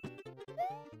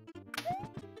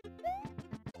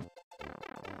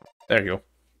 There you go.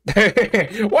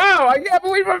 Wow, I can't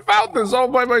believe I found this all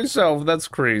by myself. That's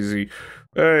crazy.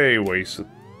 Hey, wait.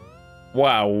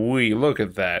 Wow-wee, look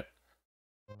at that.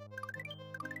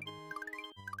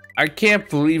 I can't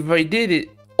believe I did it.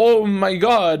 Oh my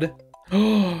god.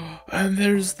 And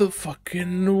there's the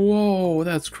fucking... Whoa,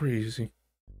 that's crazy.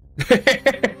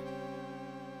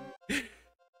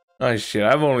 Oh shit,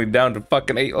 I'm only down to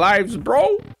fucking 8 lives,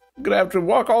 bro. I'm gonna have to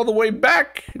walk all the way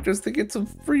back just to get some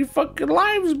free fucking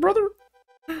lives, brother.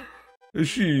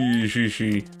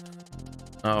 She.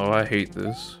 Oh, I hate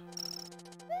this.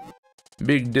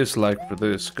 Big dislike for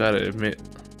this, gotta admit.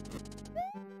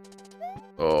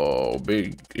 Oh,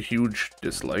 huge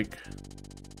dislike.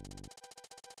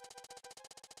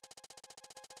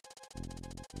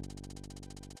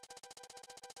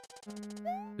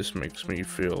 This makes me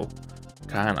feel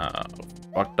kinda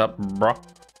fucked up, bro.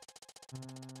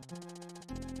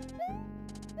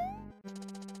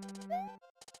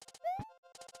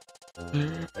 Get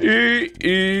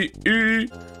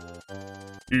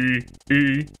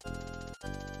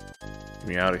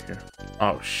me out of here.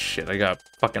 Oh shit, I got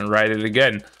fucking righted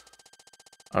again.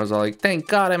 I was all like, thank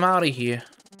God I'm out of here.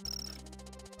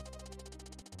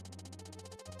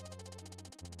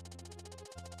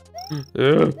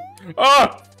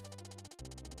 Ah!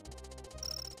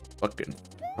 Fucking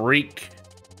freak.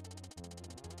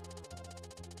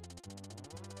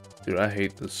 Dude, I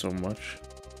hate this so much.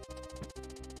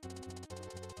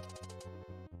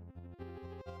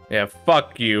 Yeah,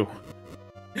 fuck you.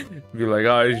 Be like,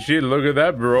 oh shit, look at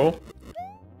that, bro.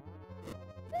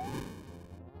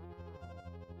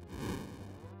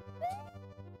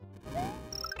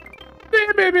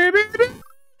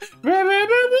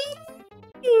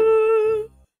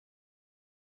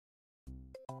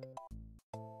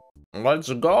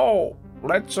 Let's go.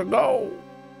 Let's go.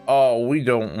 Oh, we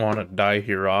don't want to die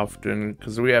here often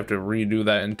because we have to redo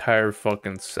that entire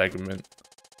fucking segment.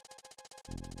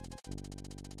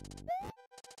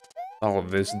 All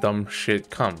of this dumb shit.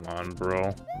 Come on,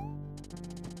 bro.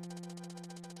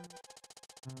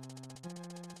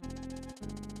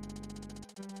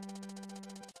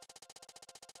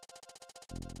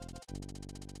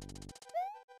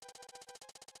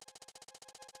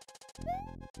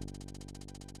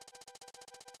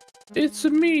 It's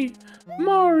me,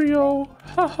 Mario.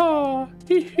 Haha.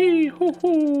 Hee hee hoo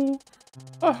hoo.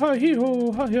 Haha hee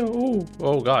hoo ha hoo.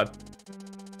 Oh god.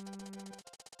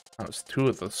 That was 2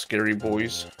 of the scary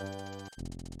boys.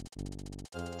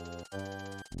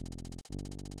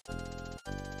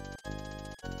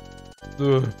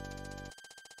 Ugh.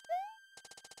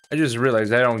 I just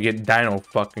realized I don't get dino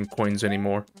fucking coins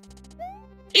anymore.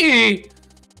 Eee!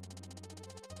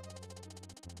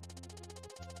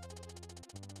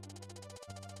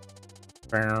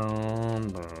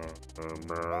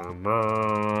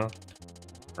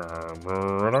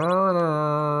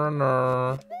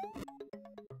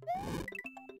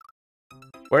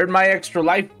 Where'd my extra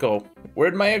life go?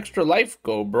 Where'd my extra life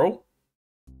go, bro?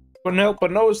 Couldn't help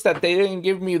but notice that they didn't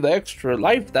give me the extra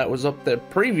life that was up there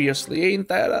previously. Ain't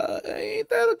that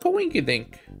a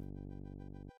coinkydink?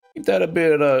 Ain't that a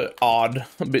bit odd?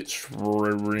 A bit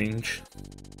strange.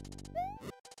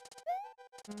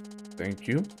 Thank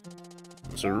you,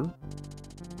 sir.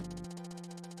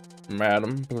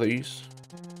 Madam, please.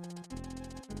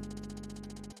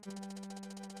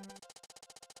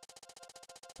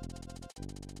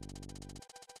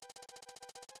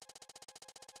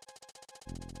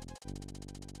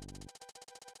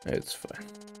 It's fine.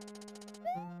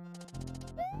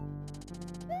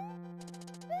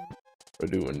 We're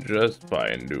doing just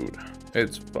fine, dude.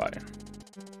 It's fine.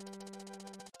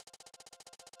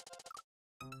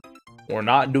 We're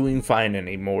not doing fine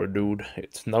anymore, dude.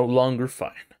 It's no longer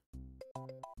fine.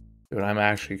 Dude, I'm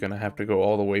actually gonna have to go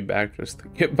all the way back just to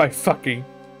get my fucking...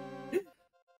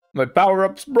 my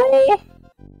power-ups, bro!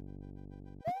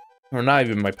 Or not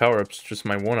even my power-ups, just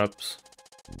my one-ups.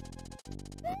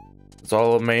 It's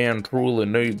all a man truly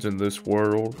needs in this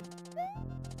world.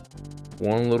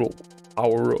 One little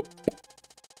power-up.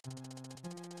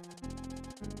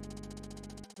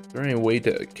 Is there any way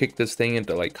to kick this thing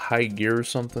into, like, high gear or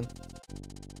something?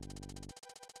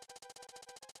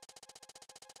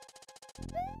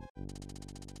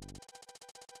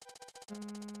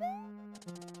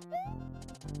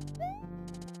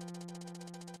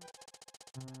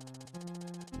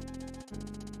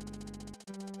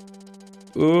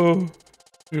 Oh.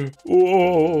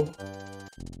 Oh.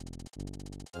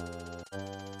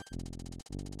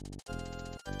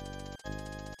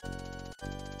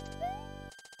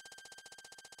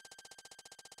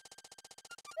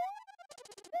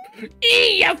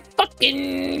 You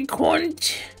fucking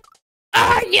cunt!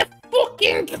 Ah, you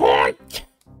fucking cunt!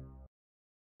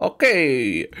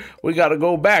 Okay, we gotta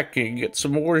go back and get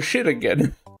some more shit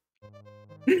again.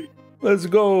 Let's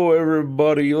go,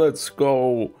 everybody. Let's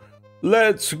go.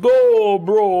 Let's go,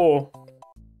 bro.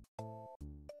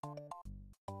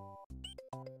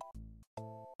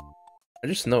 I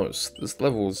just noticed this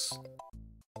level's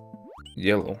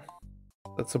yellow.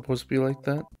 That's supposed to be like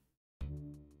that?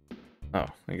 Oh,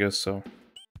 I guess so.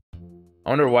 I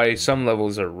wonder why some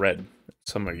levels are red,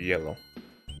 some are yellow.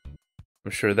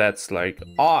 I'm sure that's like,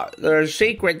 oh, there's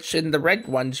secrets in the red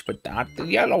ones, but not the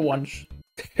yellow ones.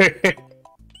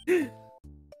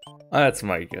 That's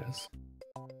my guess.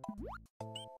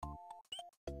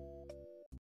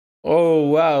 Oh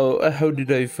wow, how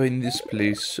did I find this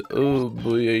place? Oh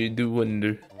boy, I do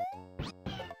wonder.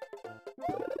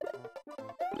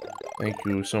 Thank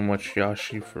you so much,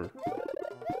 Yoshi, for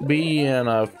being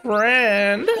a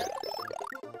friend.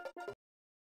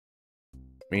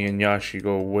 Me and Yoshi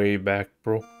go way back,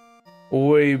 bro.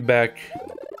 Way back.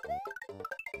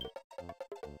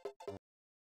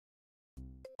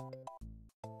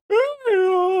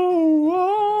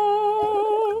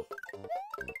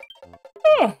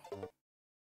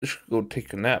 I should go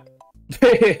take a nap.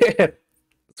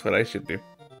 That's what I should do.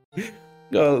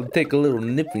 Go take a little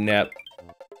nippy nap.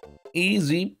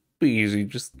 Easy peasy.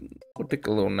 Just go take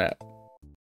a little nap.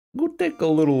 Go take a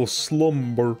little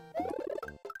slumber.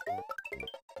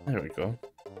 There we go.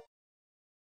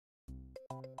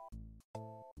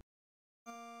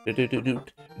 Do do do do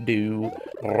do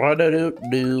ra da do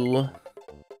do.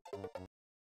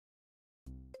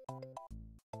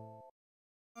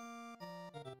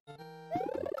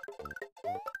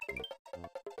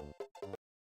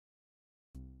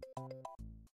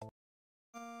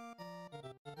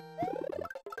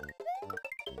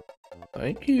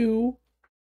 Thank you.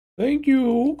 Thank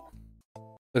you.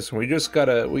 Listen, we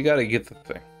gotta get the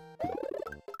thing.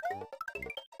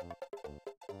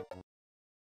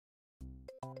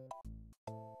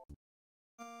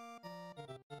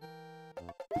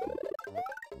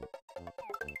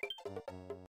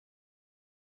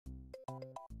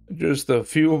 Just a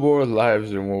few more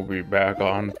lives and we'll be back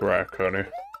on track, honey.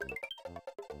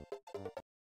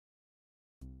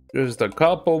 Just a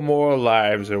couple more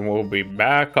lives and we'll be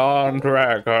back on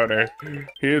track, honey.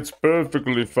 It's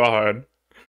perfectly fine.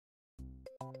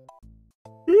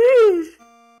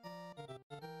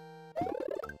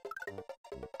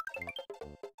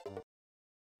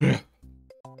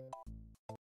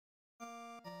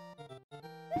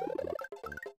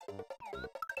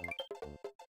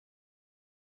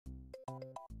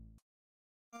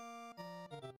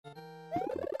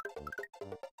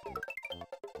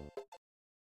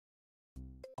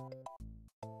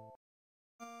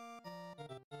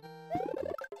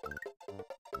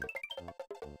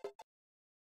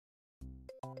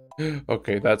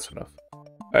 Okay, that's enough.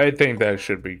 I think that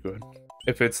should be good.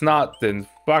 If it's not, then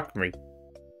fuck me.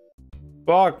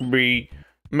 Fuck me.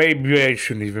 Maybe I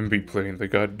shouldn't even be playing the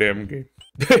goddamn game.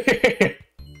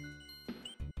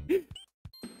 If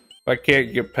I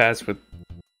can't get past with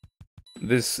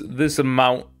this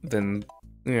amount, then,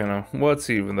 you know, what's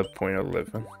even the point of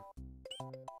living?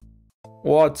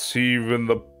 What's even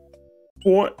the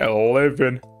point of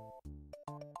living?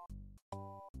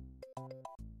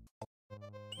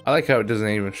 I like how it doesn't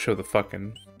even show the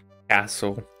fucking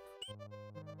castle.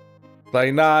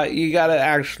 Like, nah, you gotta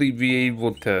actually be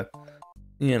able to,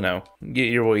 you know, get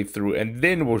your way through, and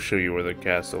then we'll show you where the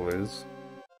castle is.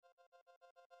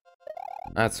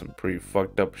 That's some pretty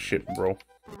fucked up shit, bro.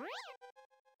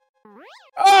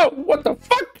 Oh, what the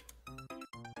fuck?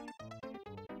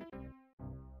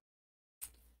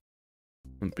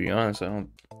 To be honest, I don't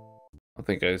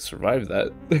think I survived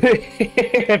that.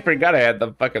 I forgot I had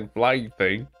the fucking flying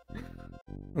thing. I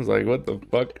was like, what the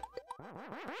fuck?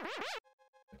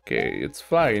 Okay, it's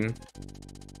fine.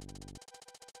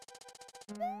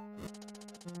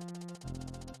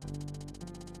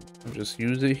 I'll just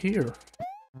use it here.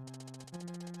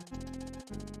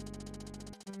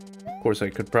 Of course, I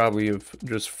could probably have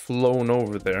just flown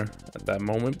over there at that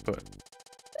moment, but...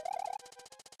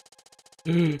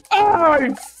 Oh,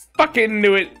 I fucking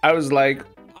knew it! I was like,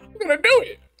 I'm gonna do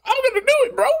it! I'm gonna do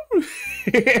it, bro!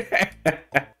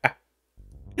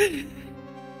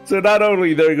 So not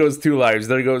only there goes 2 lives,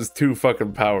 there goes 2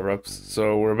 fucking power-ups.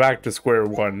 So we're back to square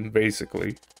one,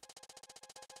 basically.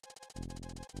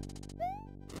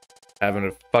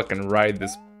 Having to fucking ride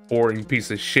this boring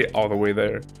piece of shit all the way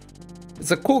there.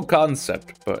 It's a cool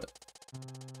concept, but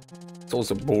it's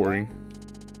also boring.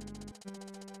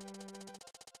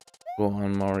 Go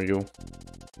on, Mario.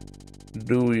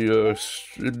 Do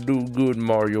good,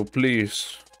 Mario,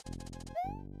 please.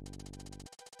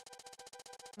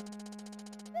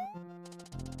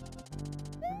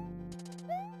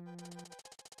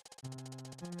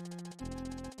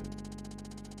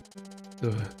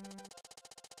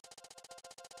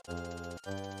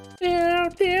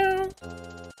 Down.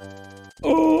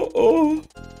 Oh.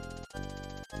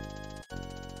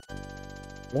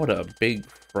 What a big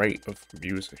fright of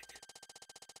music.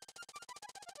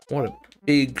 What a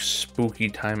big spooky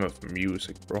time of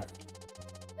music, bro.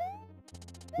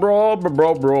 Bro.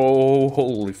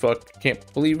 Holy fuck.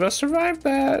 Can't believe I survived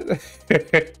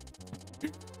that.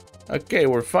 Okay,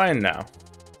 we're fine now.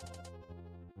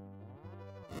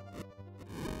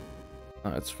 Oh,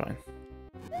 that's fine.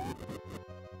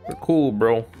 We're cool,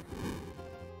 bro.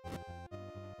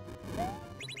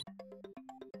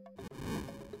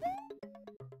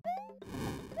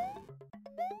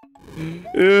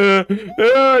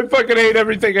 I fucking hate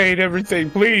everything.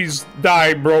 Please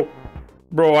die, bro.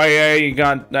 Bro, I ain't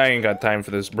got time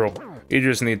for this, bro. You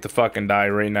just need to fucking die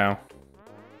right now.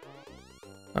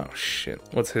 Oh shit.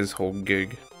 What's his whole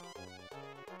gig?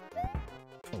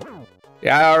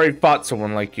 Yeah, I already fought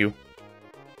someone like you.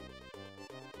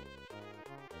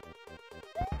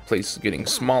 Place is getting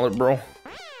smaller, bro.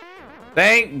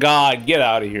 Thank God. Get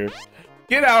out of here.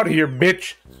 Get out of here,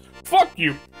 bitch. Fuck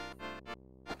you.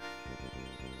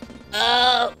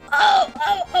 Oh.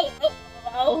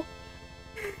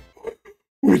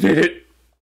 We did it.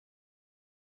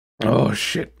 Oh,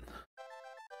 shit.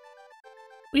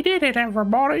 We did it,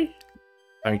 everybody.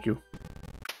 Thank you.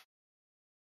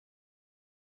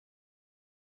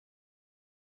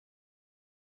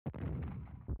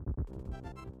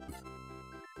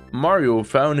 Mario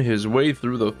found his way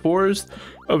through the forest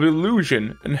of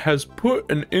illusion and has put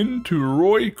an end to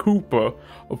Roy Koopa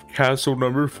of Castle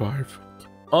Number 5.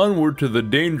 Onward to the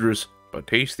dangerous, but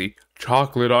tasty,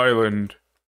 Chocolate Island.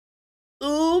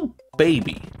 Ooh,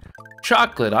 baby.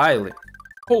 Chocolate Island.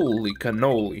 Holy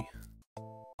cannoli.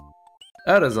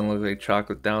 That doesn't look like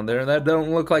chocolate down there, and that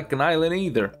don't look like an island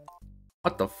either.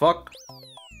 What the fuck?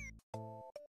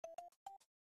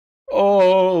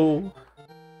 Oh,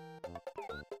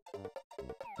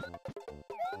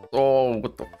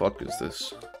 what the fuck is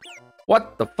this?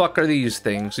 What the fuck are these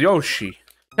things? Yoshi.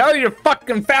 Tell your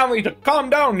fucking family to calm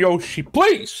down, Yoshi,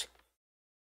 please!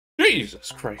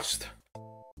 Jesus Christ.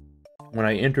 When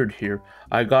I entered here,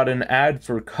 I got an ad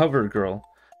for CoverGirl.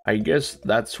 I guess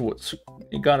that's what's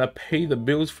gonna pay the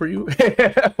bills for you?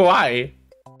 Why?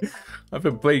 I've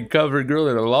been playing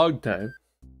CoverGirl in a long time.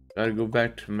 Gotta go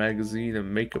back to magazine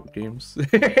and makeup games.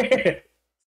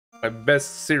 My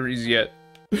best series yet.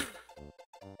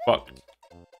 Fuck.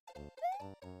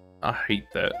 I hate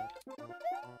that.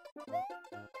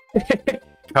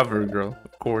 CoverGirl,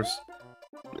 of course.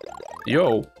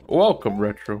 Yo, welcome,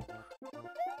 Retro.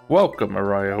 Welcome,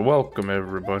 Mariah. Welcome,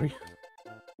 everybody.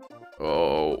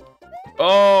 Oh.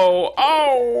 Oh.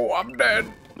 Oh, I'm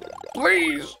dead.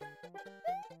 Please.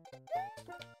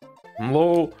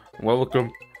 Hello.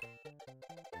 Welcome.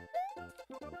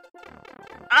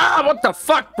 Ah, what the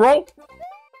fuck, bro?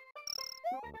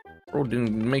 Bro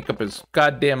didn't make up his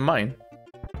goddamn mind.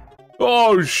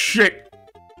 Oh, shit.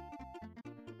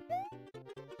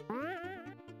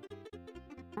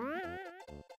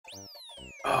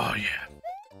 Oh, yeah.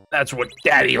 That's what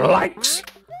Daddy likes.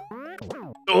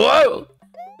 Whoa.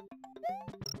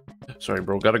 Sorry,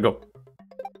 bro. Gotta go.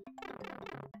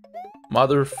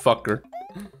 Motherfucker.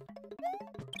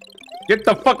 Get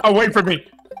the fuck away from me.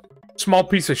 Small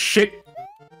piece of shit.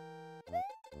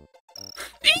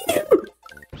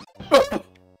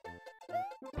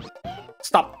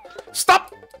 Stop.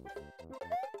 Stop.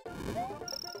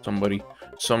 Somebody.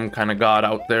 Some kind of god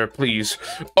out there, please.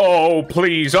 Oh,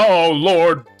 please. Oh,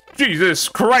 Lord. Jesus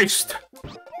Christ.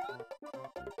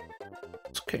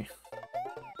 It's okay.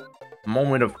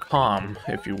 Moment of calm,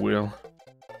 if you will.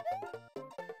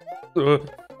 Oh!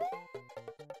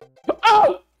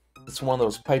 It's one of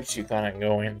those pipes you gotta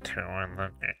go into and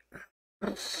then...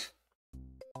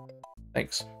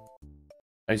 Thanks.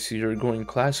 I see you're going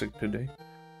classic today.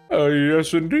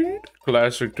 Yes indeed.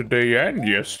 Classic today and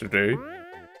yesterday.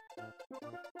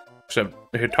 Except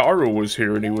Hitaru was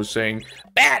here and he was saying,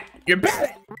 "Bad! You're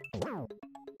bad!"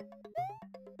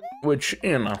 Which,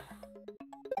 you know,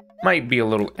 might be a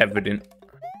little evident.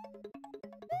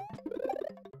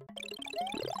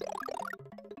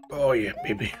 Oh yeah,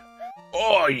 baby.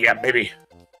 Oh yeah, baby.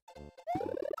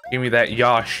 Give me that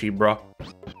Yashi, bro.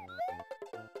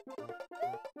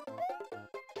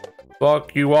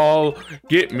 Fuck you all.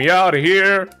 Get me out of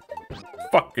here.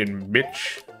 Fucking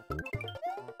bitch.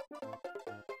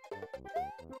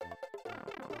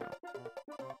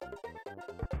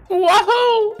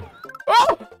 Whoa!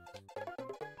 Oh!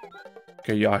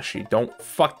 Okay, Yashi. Don't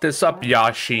fuck this up,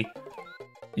 Yashi.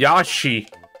 Yashi.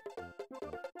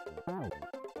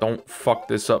 Don't fuck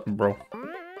this up, bro.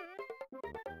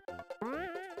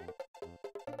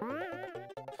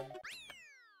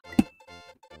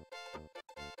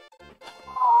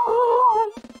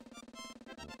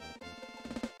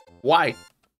 Why?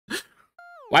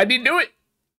 Why'd he do it?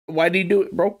 Why'd he do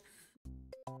it, bro?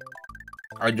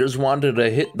 I just wanted to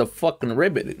hit the fucking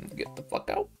ribbon and get the fuck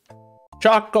out.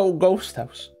 Choco Ghost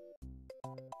House.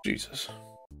 Jesus.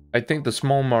 I think the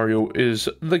small Mario is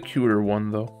the cuter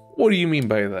one, though. What do you mean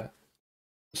by that?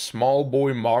 Small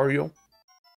boy Mario?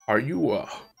 Are you a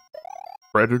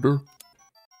predator?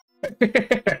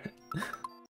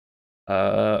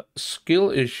 Skill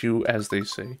issue, as they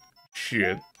say.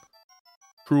 Shit.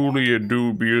 Truly a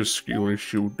dubious skill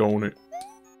issue, don't it?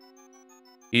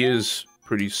 He is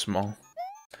pretty small.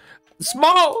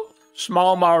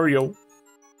 Small Mario.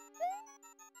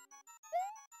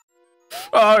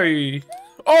 Oi!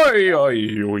 Oi,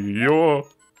 oi, oi, oi.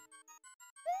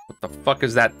 What the fuck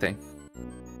is that thing?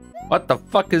 What the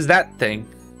fuck is that thing?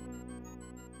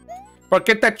 Bro,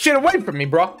 get that shit away from me,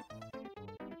 bro!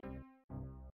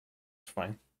 It's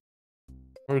fine.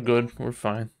 We're good. We're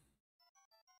fine.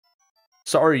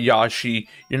 Sorry, Yashi.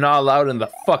 You're not allowed in the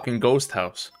fucking ghost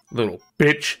house, little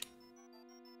bitch.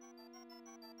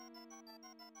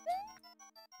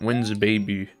 When's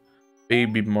baby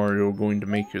Mario going to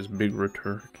make his big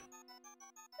return?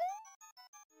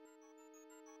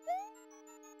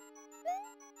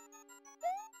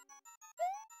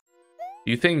 Do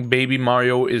you think Baby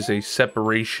Mario is a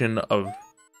separation of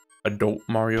adult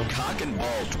Mario? Cock and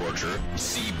ball torture,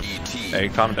 CBT, hey,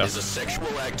 calm down. is a sexual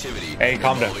activity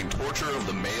involving torture of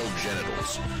the male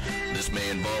genitals. This may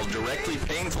involve directly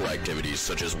painful activities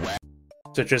such as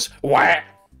whack.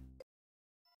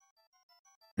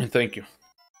 And thank you.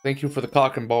 Thank you for the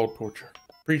cock and ball torture.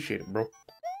 Appreciate it, bro.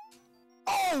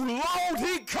 Oh, Lord,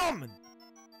 he coming!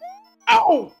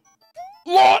 Ow!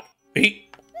 Lord, he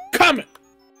coming!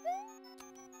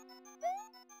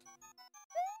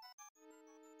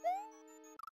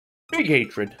 Big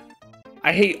hatred.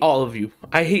 I hate all of you.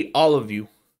 I hate all of you.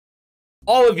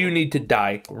 All of you need to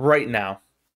die right now.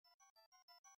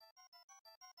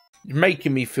 You're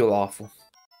making me feel awful.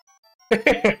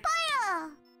 Hey,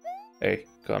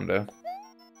 calm down.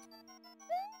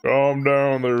 Calm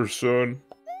down there, son.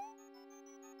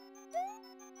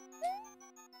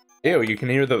 Ew, you can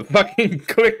hear the fucking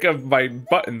click of my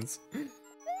buttons.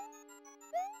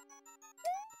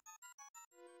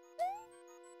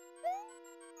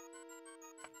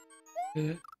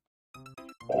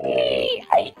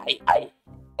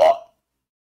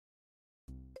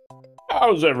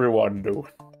 How's everyone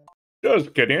doing?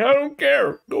 Just kidding, I don't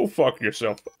care. Go fuck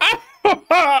yourself.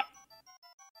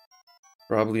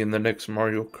 Probably in the next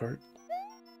Mario Kart.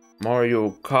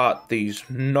 Mario caught these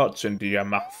nuts into your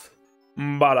mouth.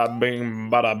 Bada bing,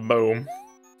 bada boom.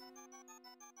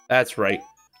 That's right.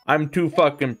 I'm too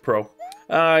fucking pro.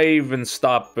 I even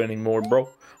stop anymore, bro.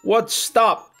 What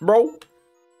stop, bro?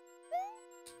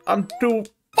 I'm too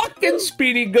fucking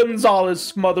Speedy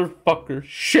Gonzalez, motherfucker.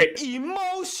 Shit.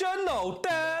 Emotional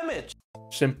damage.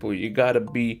 Simple, you gotta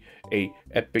be a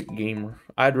epic gamer.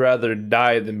 I'd rather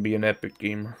die than be an epic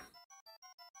gamer.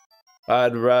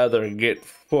 I'd rather get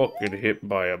fucking hit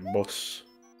by a bus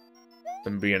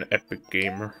than be an epic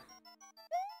gamer.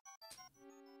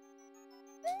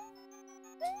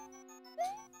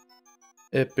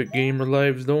 Epic gamer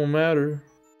lives don't matter.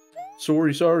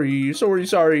 Sorry, sorry, sorry,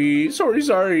 sorry, sorry,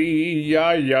 sorry,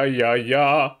 yeah, yeah, yeah,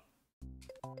 yeah.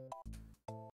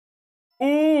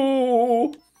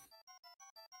 Ooh!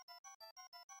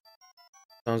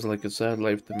 Sounds like a sad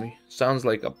life to me. Sounds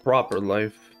like a proper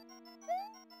life.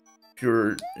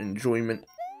 Pure enjoyment.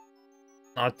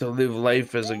 Not to live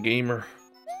life as a gamer.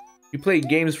 You play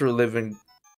games for a living,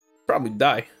 probably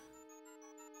die.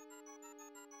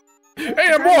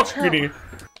 Hey, I'm walking here!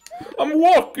 I'm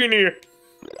walking here!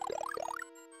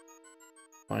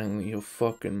 Finally, you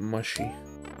fucking mushy.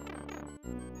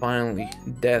 Finally,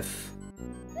 death.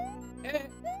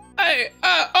 Hey,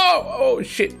 oh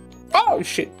shit. Oh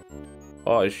shit.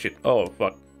 Oh shit. Oh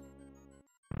fuck.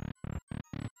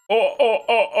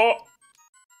 Oh.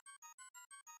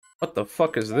 What the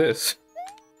fuck is this?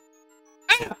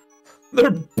 Ah!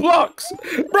 They're blocks!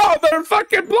 Bro, they're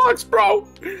fucking blocks, bro!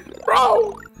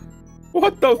 Bro!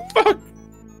 What the fuck?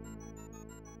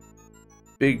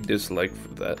 Big dislike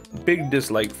for that. Big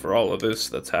dislike for all of this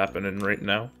that's happening right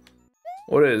now.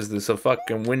 What is this, a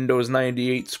fucking Windows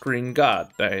 98 screen?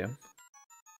 God damn.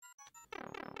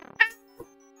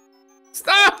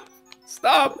 Stop!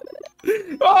 Stop!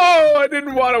 Oh, I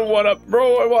didn't want to one-up,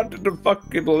 bro. I wanted to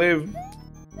fucking live.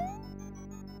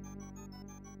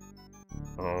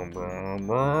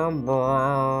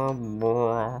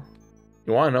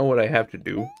 You want to know what I have to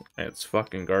do? It's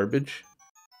fucking garbage.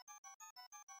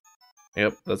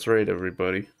 Yep, that's right,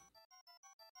 everybody.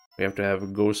 We have to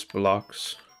have ghost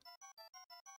blocks.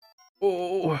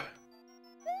 Oh,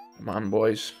 come on,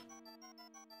 boys.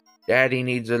 Daddy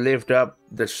needs to lift up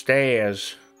the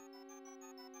stairs.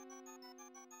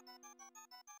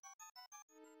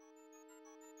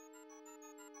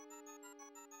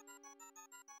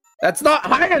 That's not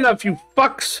high enough, you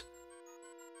fucks!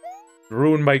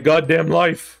 Ruined my goddamn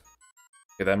life.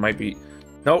 Okay, that might be...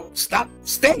 No, stop!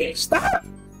 Stay! Stop!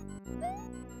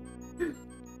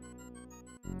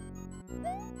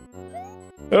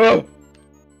 Oh!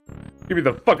 Get me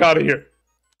the fuck out of here!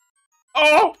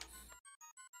 Oh!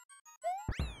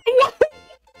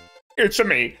 It's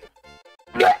me!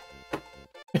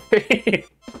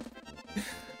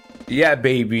 Yeah,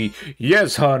 baby.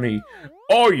 Yes, honey.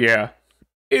 Oh, yeah.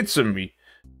 It's me,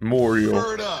 Mario.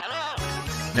 Bird up.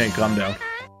 Hey, calm down.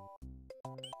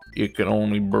 You can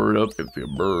only bird up if you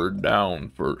bird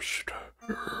down first.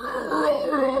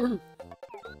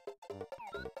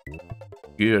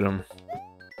 Get him,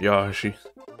 Yoshi.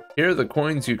 Here, the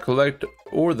coins you collect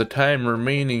or the time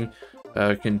remaining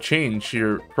can change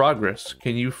your progress.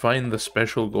 Can you find the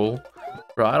special goal?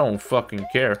 Bro, I don't fucking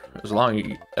care. As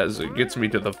long as it gets me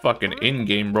to the fucking end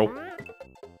game, bro.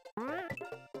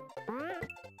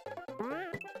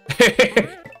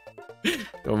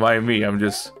 Don't mind me, I'm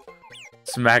just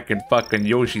smacking fucking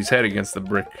Yoshi's head against the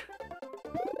brick.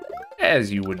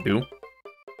 As you would do.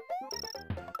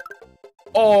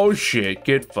 Oh shit,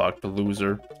 get fucked,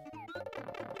 loser.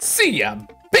 See ya,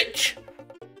 bitch!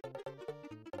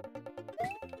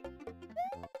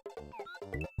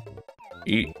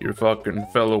 Eat your fucking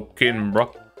fellow kin,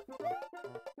 bro.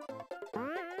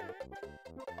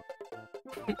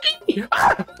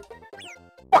 Ah!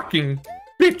 Fucking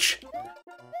bitch!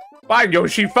 Bye,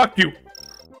 Yoshi, fuck you!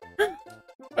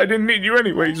 I didn't need you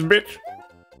anyways, bitch!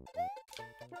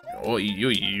 Oh,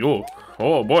 yo.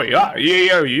 Oh boy, ah,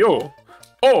 yeah, yo!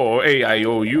 Oh,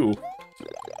 A-I-O-U.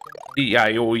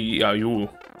 E-I-O-E-I-U.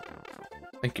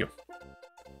 Thank you.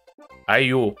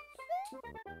 I-U.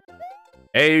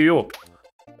 Hey, yo!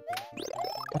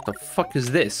 What the fuck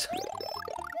is this?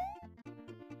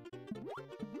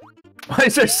 Why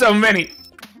is there so many?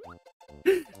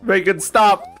 Make it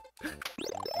stop!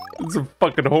 It's a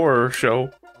fucking horror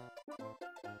show.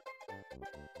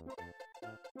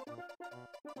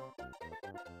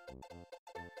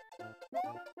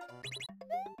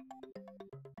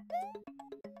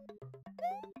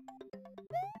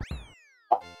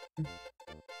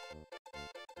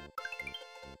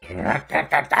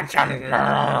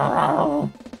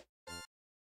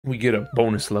 We get a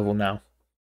bonus level now.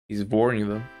 He's boring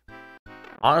them.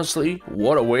 Honestly,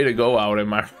 what a way to go out,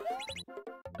 am I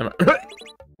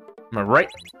right?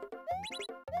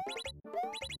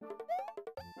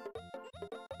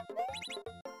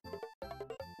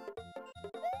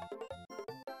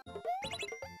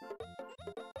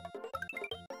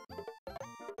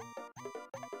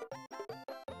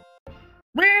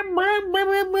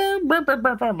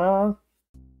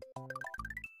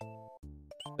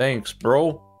 Thanks,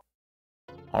 bro.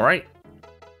 Alright.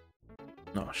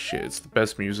 Oh shit, it's the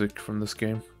best music from this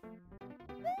game.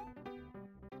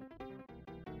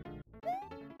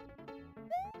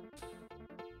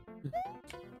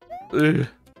 Ugh.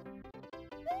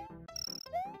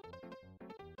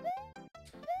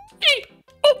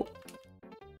 Oh.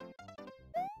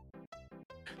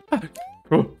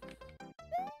 Oh.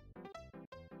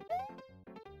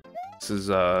 This is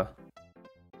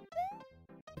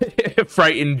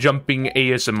frightened jumping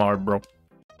ASMR, bro.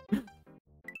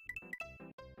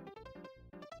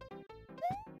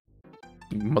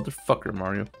 You motherfucker,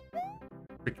 Mario.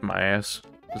 Freaked my ass.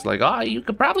 It's like, ah, you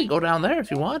could probably go down there if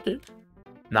you wanted.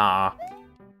 Nah.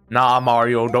 Nah,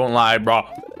 Mario, don't lie, bro.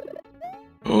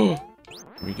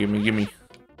 Gimme.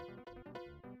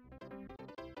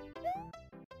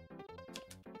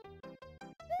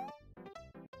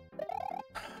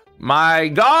 My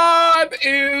God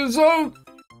is a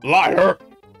liar.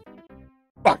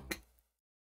 Fuck.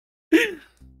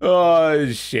 Oh,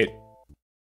 shit.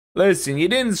 Listen, you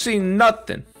didn't see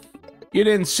nothing. You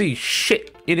didn't see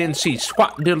shit. You didn't see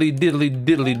squat diddly diddly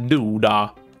diddly doo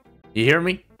da. You hear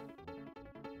me?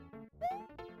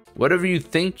 Whatever you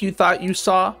think you thought you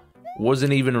saw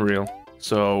wasn't even real.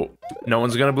 So, no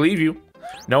one's gonna believe you.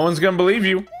 No one's gonna believe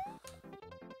you.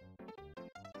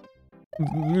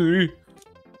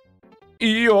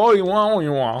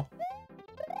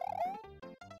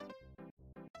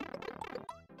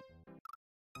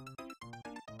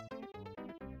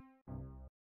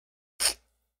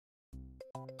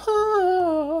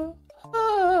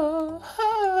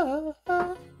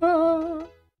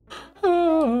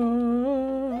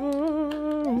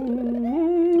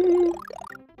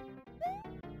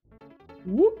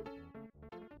 Whoop.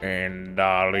 And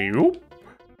dolly whoop.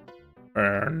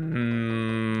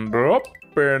 And up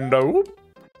and whoop.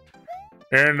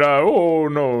 And oh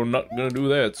no, not gonna do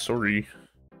that, sorry.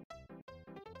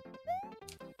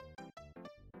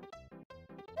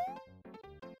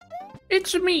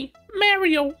 It's me,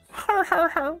 Mario. Har har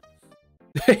har.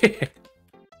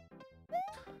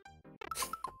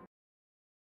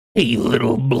 Hey,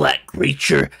 little black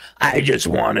creature, I just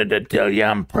wanted to tell you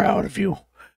I'm proud of you.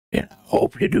 And I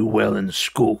hope you do well in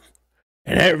school.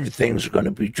 And everything's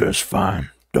gonna be just fine.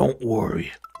 Don't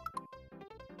worry.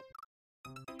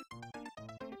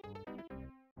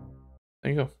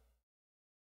 There you go.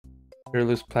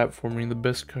 Fearless platforming, the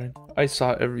best kind. I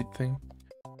saw everything.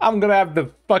 I'm gonna have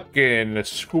to fucking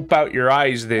scoop out your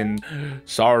eyes then.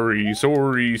 Sorry.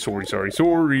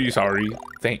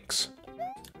 Thanks.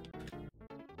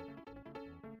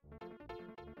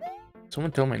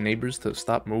 Someone tell my neighbors to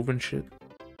stop moving shit.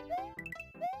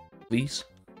 Please.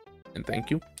 And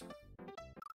thank you.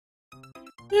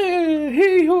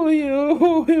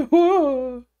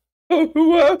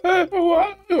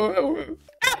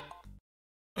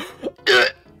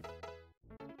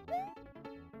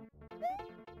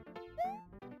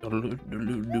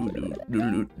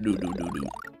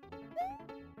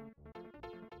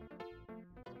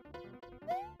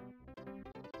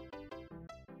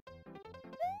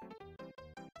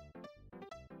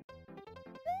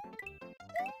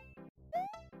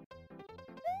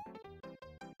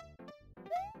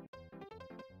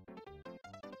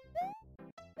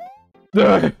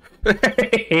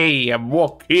 Hey, I'm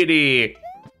walking here.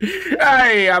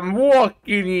 Hey, I'm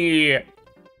walking here.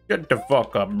 Shut the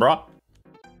fuck up, bruh.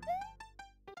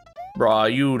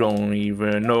 Bruh, you don't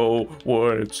even know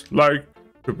what it's like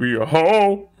to be a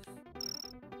hoe.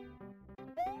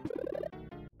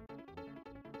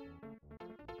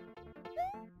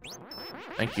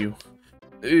 Thank you.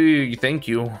 Thank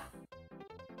you.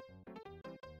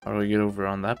 How do I get over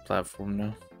on that platform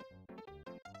now?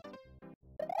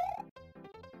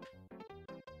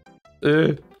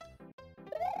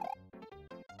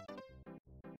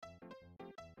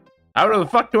 How the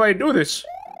fuck do I do this?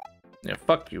 Yeah,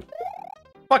 fuck you.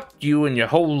 Fuck you and your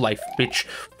whole life, bitch.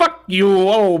 Fuck you,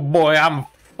 oh boy, I'm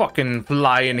fucking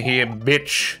flying here,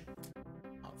 bitch.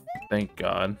 Oh, thank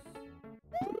God.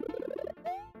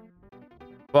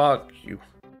 Fuck you.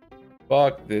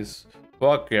 Fuck this.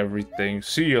 Fuck everything.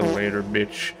 See you later,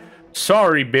 bitch.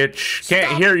 Sorry, bitch.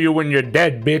 Can't hear you when you're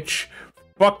dead, bitch.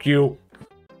 Fuck you.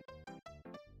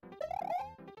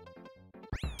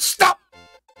 Stop!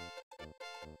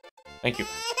 Thank you.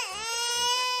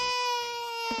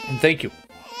 And thank you.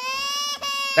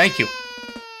 Thank you.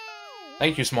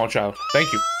 Thank you, small child.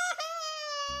 Thank you.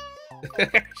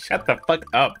 Shut the fuck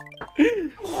up.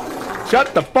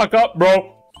 Shut the fuck up,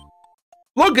 bro.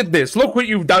 Look at this. Look what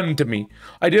you've done to me.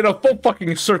 I did a full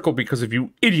fucking circle because of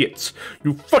you idiots.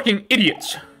 You fucking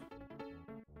idiots.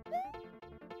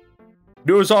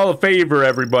 Do us all a favor,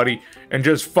 everybody, and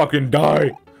just fucking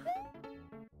die.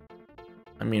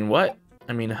 I mean, what?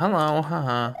 I mean, hello,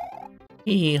 haha.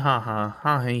 Hee hee ha ha.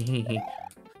 Ha hee hee hee.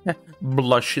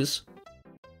 Blushes.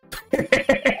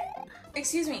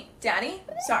 Excuse me, Daddy?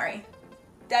 Sorry.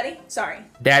 Daddy? Sorry.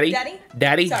 Daddy? Daddy?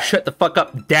 Daddy? Sorry. Shut the fuck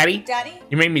up, Daddy? Daddy?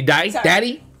 You made me die? Sorry.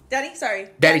 Daddy? Daddy? Sorry.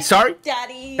 Daddy, sorry?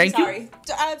 Daddy, Thank you. sorry.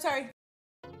 I'm sorry.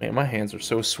 Man, my hands are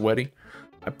so sweaty.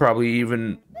 I probably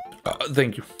even...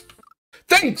 thank you.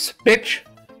 Thanks, bitch!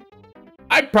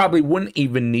 I probably wouldn't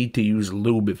even need to use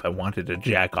lube if I wanted to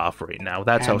jack off right now.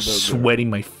 That's how sweaty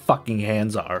my fucking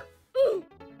hands are.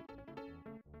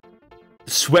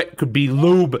 Sweat could be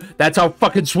lube. That's how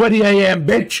fucking sweaty I am,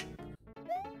 bitch!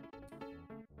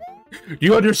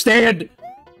 You understand?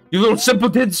 You little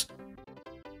simpletons?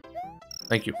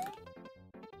 Thank you.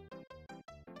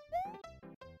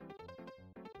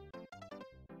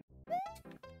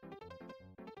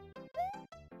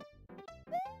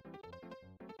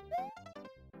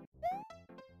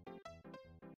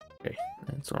 Okay,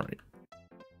 that's alright.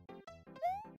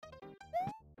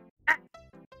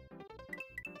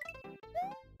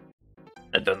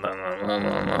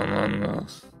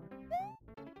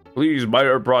 Please buy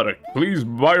our product. Please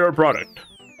buy our product.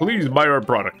 Please buy our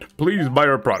product. Please buy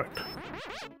our product.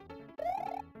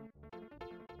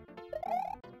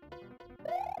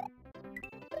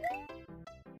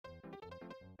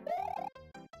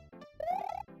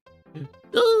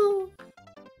 Oh,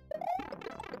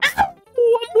 I'm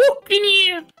walking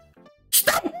here.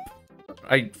 Stop!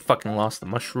 I fucking lost the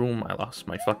mushroom. I lost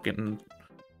my fucking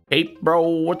cape, bro.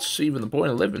 What's even the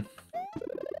point of living?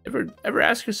 Ever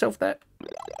ask yourself that?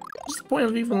 What's the point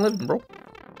of even living, bro?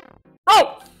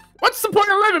 Bro! What's the point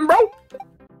of living, bro?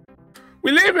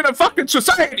 We live in a fucking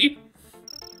society.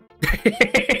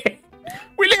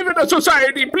 We live in a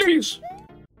society, please.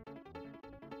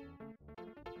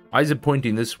 Why is it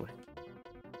pointing this way?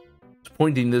 It's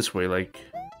pointing this way, like...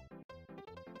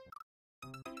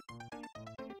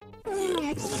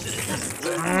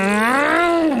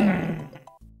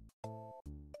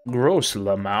 Gross,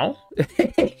 Lamau. I'm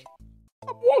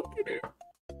walking here.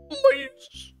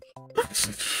 Please.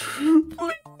 Please,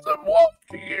 I'm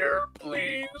walking here,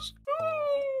 please.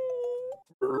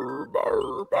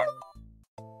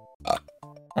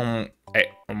 Hey,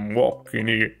 I'm walking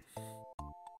here.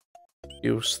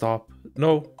 You stop.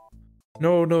 No.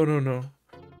 No, no, no, no.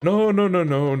 No, no, no,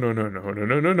 no, no, no, no, no,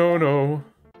 no, no, no, no.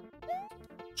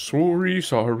 Sorry,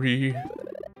 sorry.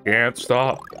 Can't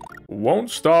stop. Won't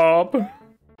stop.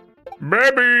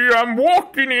 Baby, I'm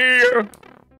walking here.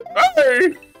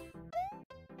 Hey!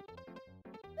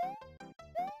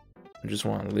 I just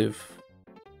want to live.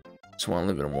 Just want to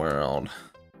live in a world.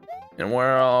 In a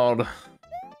world.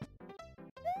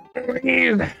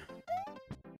 Please.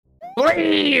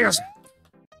 Please.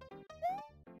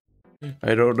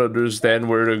 I don't understand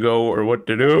where to go or what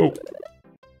to do.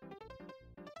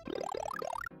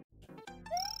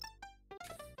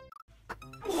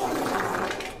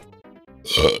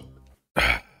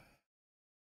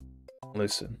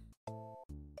 Listen.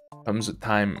 Comes a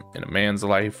time in a man's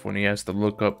life when he has to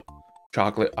look up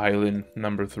Chocolate Island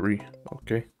number 3,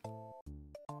 okay?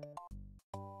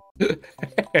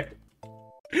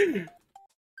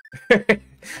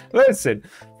 Listen,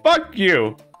 fuck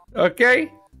you,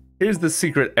 okay? Here's the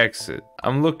secret exit.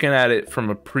 I'm looking at it from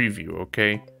a preview,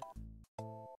 okay?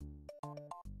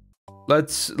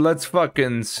 Let's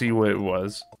fucking see what it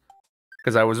was.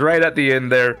 Because I was right at the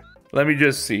end there. Let me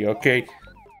just see, okay?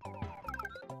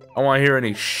 I don't want to hear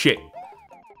any shit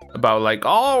about like,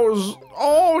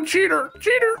 oh, cheater,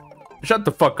 cheater. Shut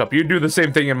the fuck up. You'd do the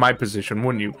same thing in my position,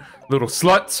 wouldn't you? Little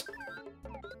sluts.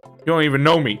 You don't even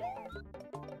know me.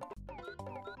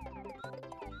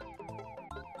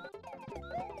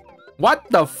 What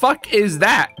the fuck is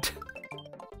that?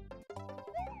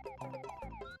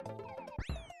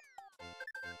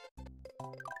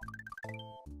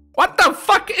 What the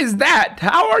fuck is that?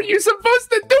 How are you supposed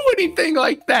to do anything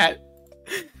like that?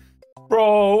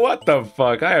 Bro, what the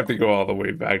fuck? I have to go all the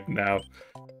way back now.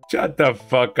 Shut the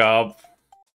fuck up.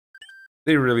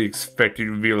 They really expect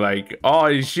you to be like,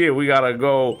 oh shit, we gotta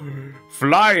go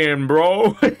flying,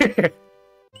 bro.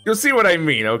 You'll see what I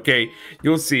mean, okay?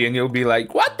 You'll see and you'll be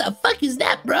like, what the fuck is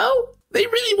that, bro? They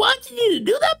really wanted you to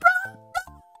do that,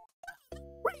 bro?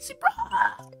 Crazy, bro.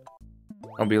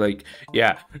 I'll be like,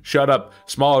 yeah, shut up,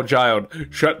 small child,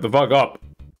 shut the fuck up.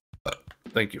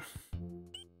 Thank you.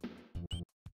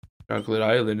 Chocolate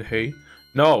Island, hey?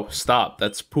 No, stop,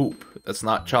 that's poop. That's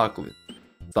not chocolate.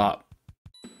 Stop.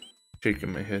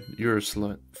 Shaking my head. You're a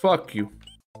slut. Fuck you.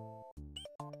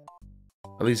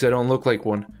 At least I don't look like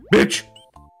one. Bitch!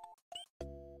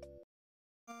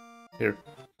 Here.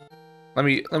 Let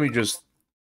me just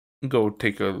go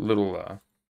take a little,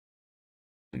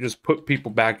 just put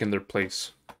people back in their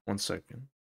place. 1 second.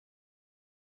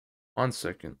 1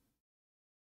 second.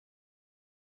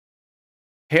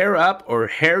 Hair up or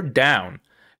hair down?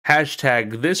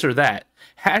 Hashtag this or that.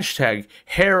 Hashtag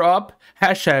hair up.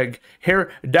 Hashtag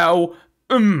hair down.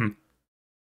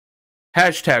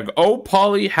 Hashtag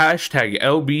OPoly. Hashtag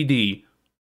LBD.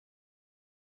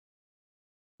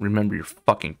 Remember your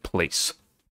fucking place,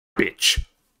 bitch.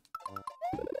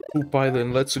 Poop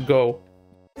Island, let's go.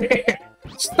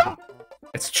 Stop!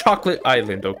 It's Chocolate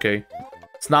Island, okay?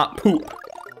 It's not poop.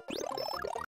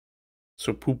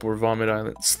 So poop or vomit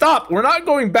island. Stop! We're not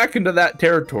going back into that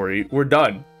territory. We're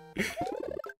done.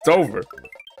 It's over.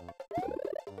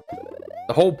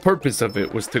 The whole purpose of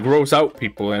it was to gross out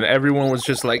people, and everyone was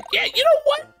just like, yeah, you know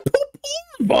what? Poop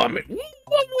or vomit.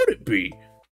 What would it be?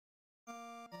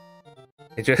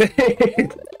 It just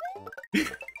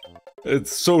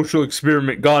it's social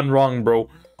experiment gone wrong, bro.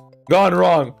 Gone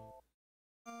wrong.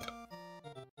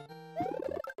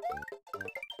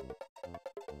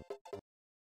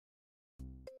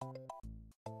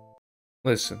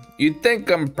 Listen, you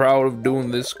think I'm proud of doing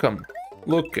this? Come,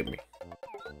 look at me.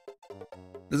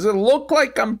 Does it look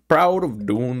like I'm proud of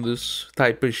doing this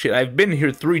type of shit? I've been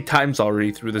here 3 times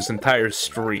already through this entire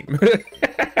stream.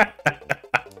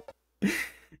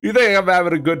 You think I'm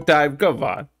having a good time? Come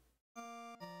on.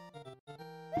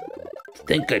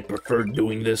 Think I prefer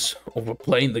doing this over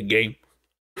playing the game?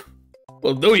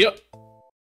 Well, do ya?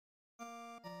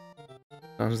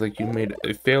 Sounds like you made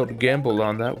a failed gamble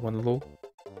on that one, lol.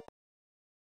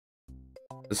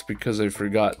 It's because I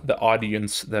forgot the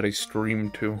audience that I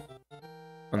streamed to.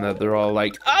 And that they're all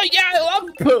like, oh yeah, I love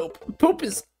poop! Poop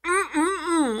is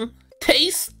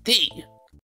tasty!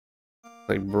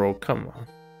 Like, bro, come on.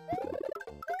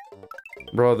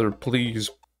 Brother, please.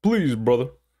 Please, brother.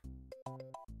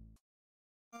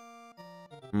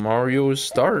 Mario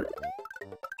start.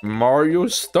 Mario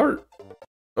start.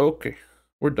 Okay,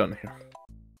 we're done here.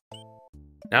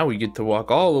 Now we get to walk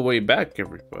all the way back,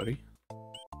 everybody.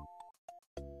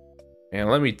 And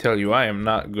let me tell you, I am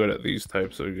not good at these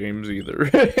types of games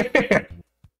either.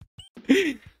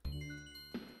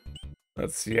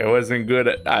 Let's see, I wasn't good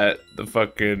at the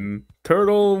fucking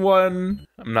turtle one.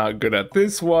 I'm not good at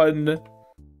this one.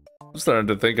 I'm starting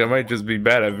to think I might just be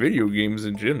bad at video games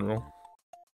in general.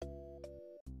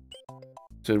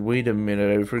 Said, wait a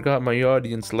minute, I forgot my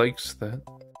audience likes that.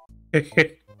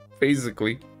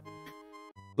 Basically.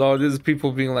 It's all just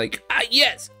people being like, ah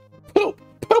yes, poop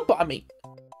on me.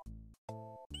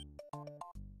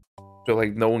 I feel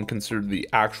like no one considered the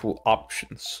actual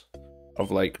options of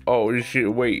like, oh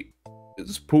shit, wait,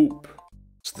 it's poop.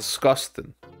 It's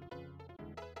disgusting.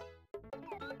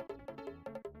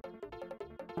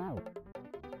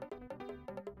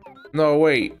 No,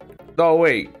 wait. No,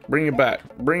 wait. Bring it back.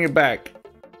 Bring it back.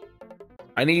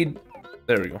 I need...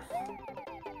 There we go.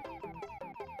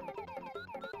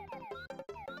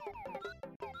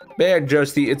 Yeah,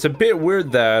 Justy, it's a bit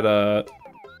weird that, I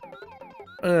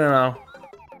don't know.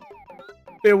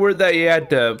 Bit weird that you had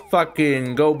to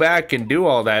fucking go back and do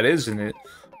all that, isn't it?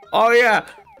 Oh, yeah.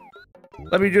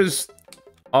 Let me just...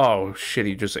 Oh, shit,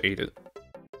 he just ate it.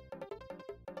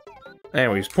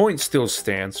 Anyways, point still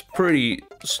stands. Pretty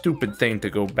stupid thing to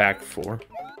go back for.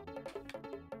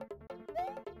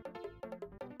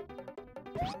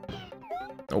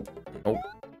 Nope, nope.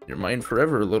 You're mine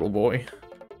forever, little boy.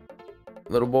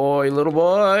 Little boy, little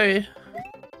boy.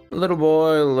 Little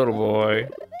boy, little boy.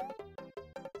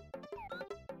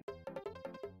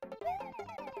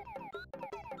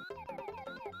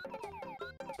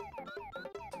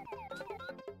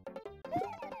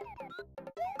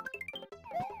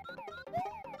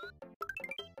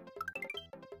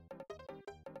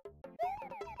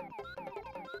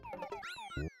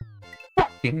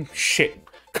 Shit.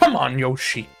 Come on,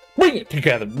 Yoshi. Bring it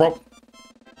together, bro.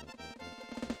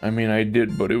 I mean, I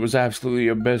did, but it was absolutely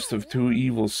a best of 2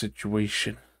 evils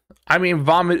situation. I mean,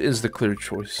 vomit is the clear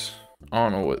choice. I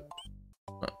don't know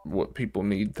what people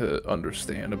need to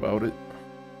understand about it.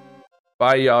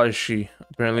 Bye, Yoshi.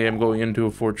 Apparently, I'm going into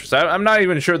a fortress. I'm not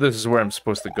even sure this is where I'm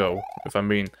supposed to go, if I'm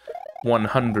being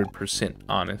 100%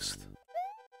 honest.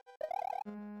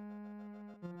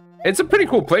 It's a pretty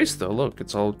cool place, though. Look,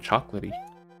 it's all chocolatey.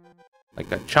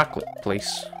 Like a chocolate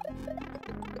place.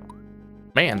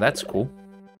 Man, that's cool.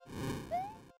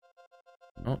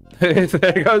 Oh,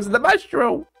 there goes the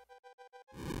mushroom.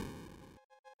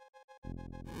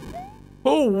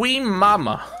 Oh, wee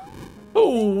mama.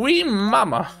 Oh, wee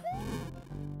mama.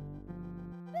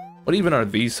 What even are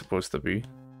these supposed to be?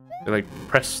 They're like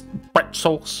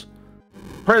pretzels.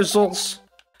 Pretzels.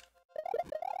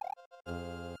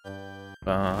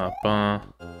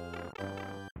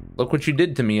 Look what you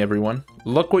did to me, everyone.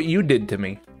 Look what you did to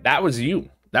me. That was you.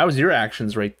 That was your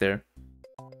actions right there.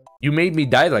 You made me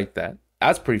die like that.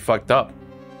 That's pretty fucked up.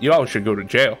 You all should go to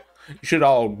jail. You should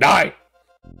all die.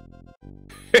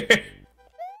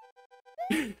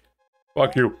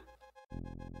 Fuck you.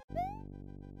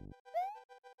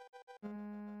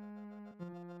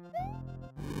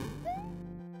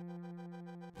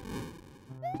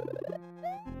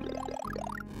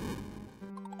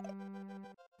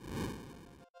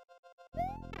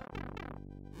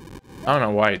 I don't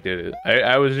know why I did it.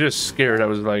 I was just scared. I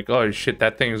was like, oh shit,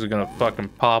 that thing is gonna fucking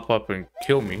pop up and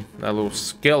kill me. That little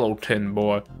skeleton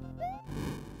boy.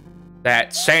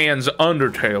 That Sans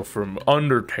Undertale from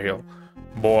Undertale,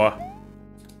 boy.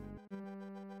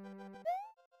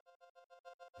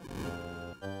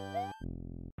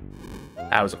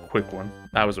 That was a quick one.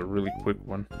 That was a really quick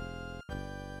one.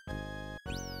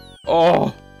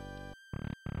 Oh!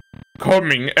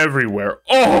 Coming everywhere.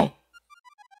 Oh!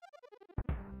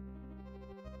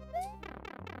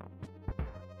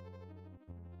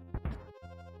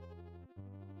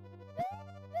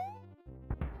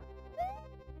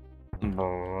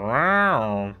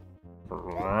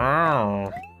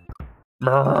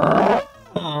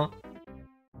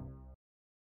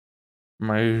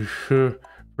 My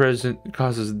present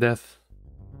causes death.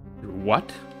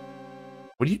 What?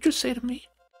 What did you just say to me?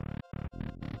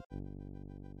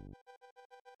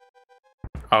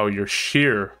 Oh, your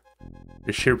sheer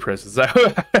presence.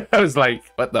 I was like,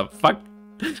 what the fuck?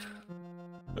 I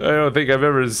don't think I've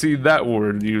ever seen that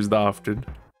word used often.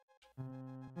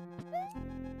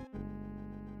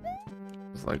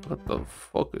 It's like, what the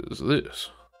fuck is this?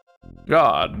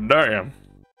 God damn.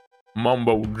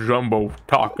 Mumbo jumbo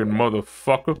talking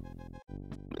motherfucker.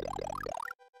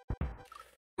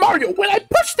 Mario, when I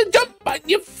push the jump button,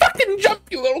 you fucking jump,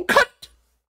 you little cunt!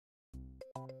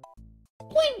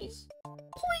 Please.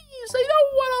 Please, I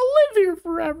don't want to live here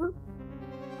forever.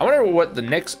 I wonder what the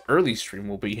next early stream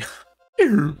will be.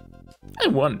 I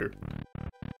wonder.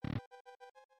 I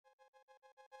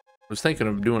was thinking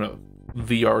of doing a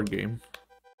VR game.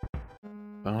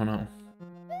 I don't know.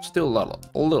 Still a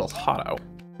little hot out.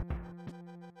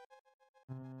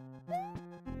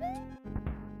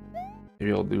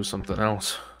 Maybe I'll do something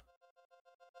else.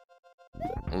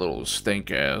 A little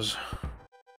stink ass.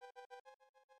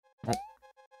 Oh.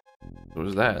 What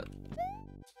was that?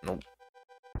 Nope.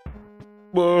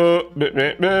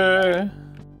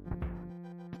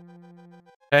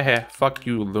 Heh, fuck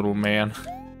you, little man.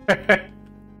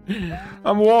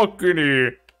 I'm walking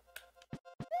here.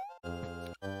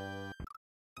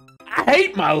 I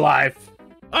hate my life.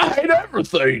 I hate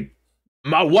everything.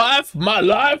 My wife, my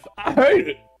life, I hate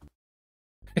it.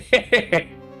 Hey,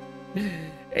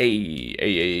 hey,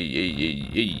 hey, hey,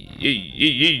 hey,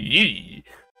 hey, hey,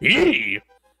 hey.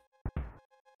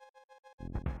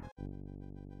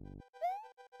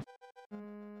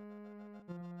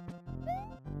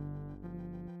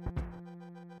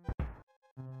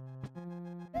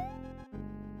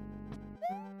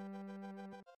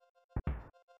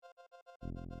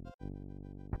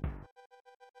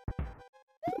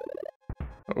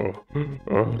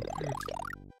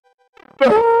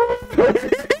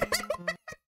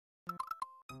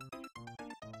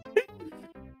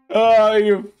 Oh,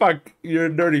 you fuck. You're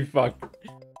a dirty fuck.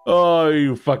 Oh,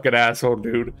 you fucking asshole,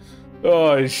 dude.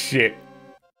 Oh, shit.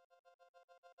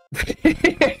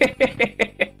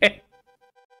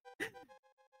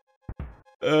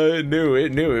 It knew.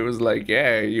 It was like,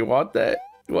 yeah, you want that?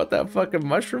 You want that fucking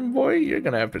mushroom, boy? You're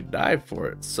gonna have to die for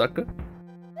it, sucker.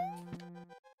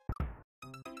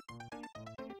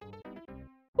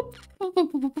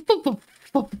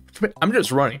 I'm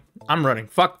just running. I'm running.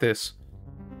 Fuck this.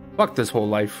 Fuck this whole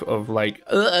life of like,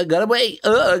 gotta wait,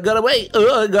 gotta wait,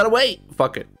 gotta wait.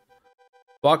 Fuck it.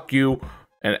 Fuck you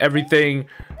and everything.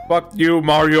 Fuck you,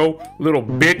 Mario, little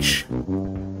bitch.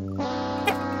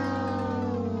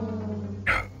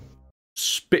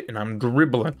 Spitting, I'm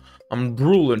dribbling. I'm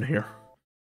drooling here.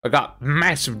 I got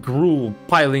massive drool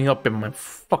piling up in my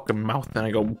fucking mouth and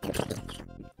I go...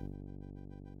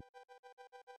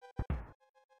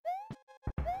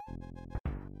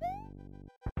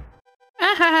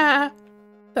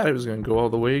 Thought I was gonna go all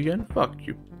the way again. Fuck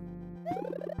you.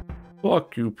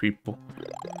 Fuck you people.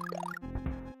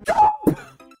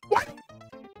 What?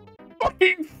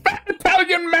 Fucking fat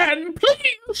Italian man,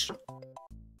 please!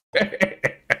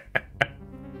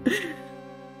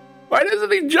 Why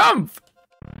doesn't he jump?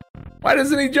 Why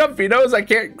doesn't he jump? He knows I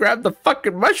can't grab the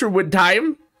fucking mushroom in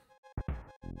time.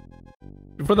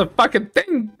 Before the fucking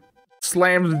thing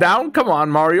slams down. Come on,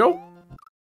 Mario.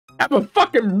 Have a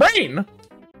fucking brain.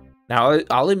 Now,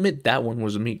 I'll admit that one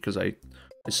was me because I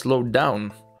slowed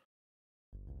down.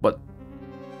 But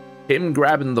him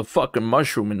grabbing the fucking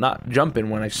mushroom and not jumping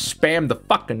when I spammed the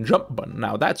fucking jump button,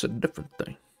 now that's a different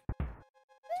thing.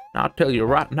 Now, I'll tell you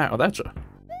right now, that's a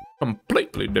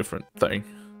completely different thing.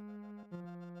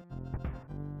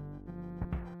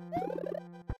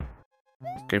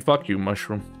 Okay, fuck you,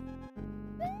 mushroom.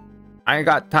 I ain't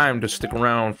got time to stick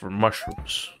around for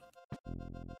mushrooms.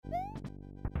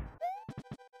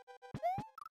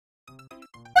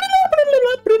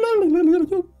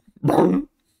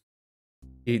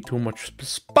 Eat too much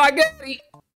spaghetti.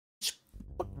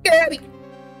 Spaghetti.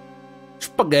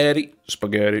 Spaghetti.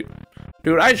 Spaghetti.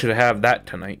 Dude, I should have that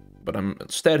tonight, but I'm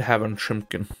instead having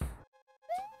chimkin.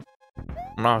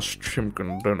 Nice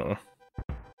chimkin dinner.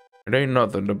 It ain't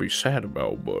nothing to be sad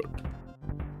about, but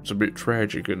it's a bit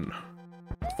tragic in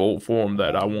full form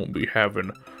that I won't be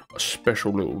having a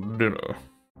special little dinner.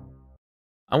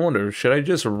 I wonder, should I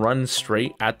just run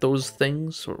straight at those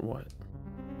things, or what?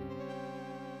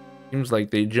 Seems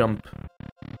like they jump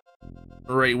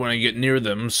right when I get near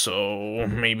them, so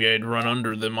maybe I'd run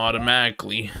under them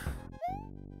automatically.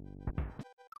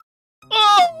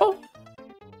 Oh!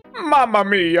 Mamma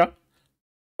mia!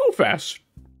 Too fast.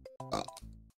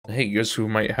 Hey, guess who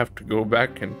might have to go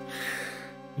back and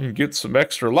get some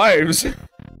extra lives?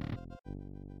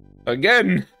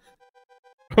 Again!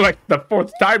 Like the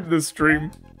 4th time this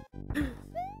stream.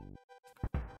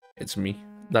 It's me,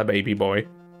 the baby boy.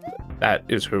 That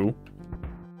is who.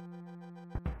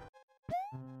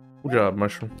 Good job,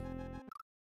 mushroom.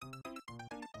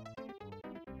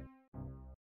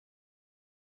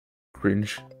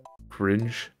 Cringe,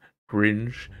 cringe,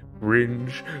 cringe,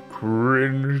 cringe,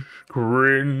 cringe,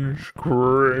 cringe,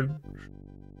 cringe.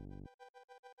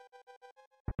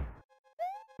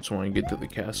 Just want to get to the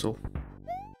castle.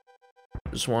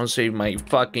 Just want to save my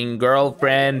fucking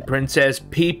girlfriend, Princess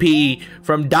Peepee,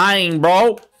 from dying,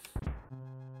 bro.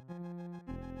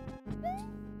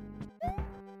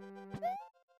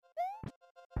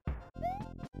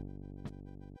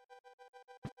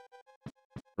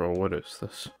 Bro, what is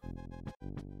this?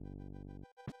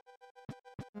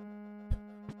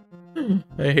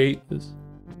 I hate this.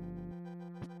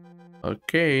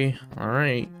 Okay,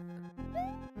 alright.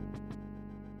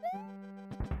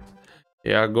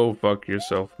 Yeah, go fuck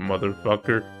yourself,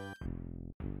 motherfucker.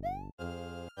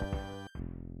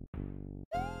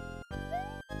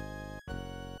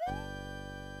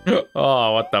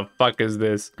 Oh, what the fuck is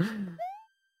this?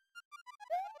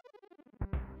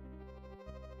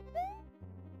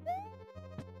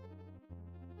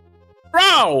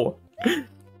 Bro!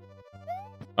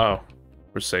 Oh,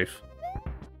 we're safe.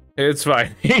 It's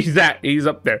fine. He's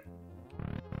up there.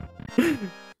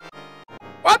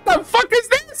 What the fuck is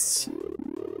this?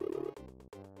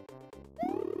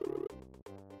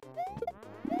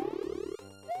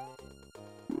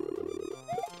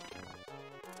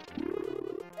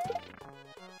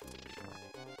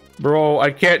 Bro, I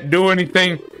can't do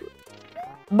anything.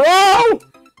 Bro!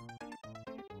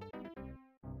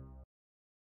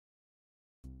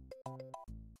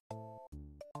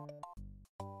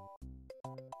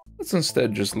 Let's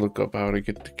instead just look up how to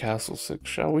get to Castle 6,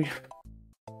 shall we?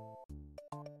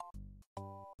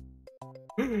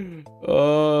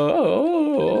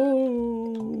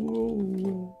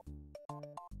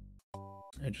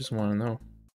 I just want to know.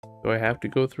 Do I have to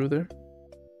go through there?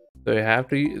 Do I have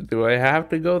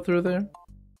to go through there?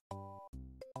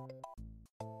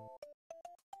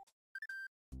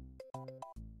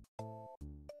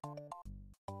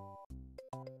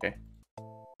 Okay.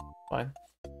 Fine.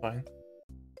 Fine.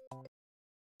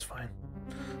 It's fine.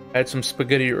 I had some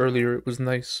spaghetti earlier, it was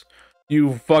nice.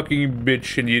 You fucking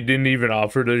bitch, and you didn't even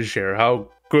offer to share. How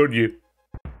could you?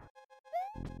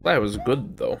 That was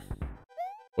good, though.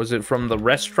 Was it from the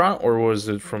restaurant, or was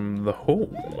it from the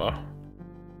home?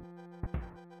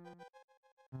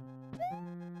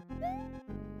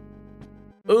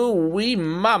 Ooh, wee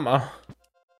mama.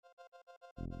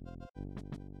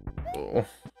 Oh.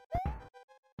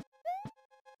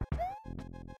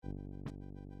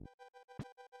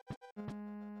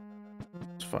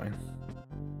 It's fine.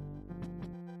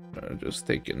 Just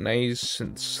take it nice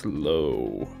and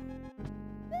slow.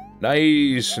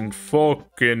 Nice and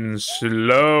fucking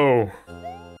slow.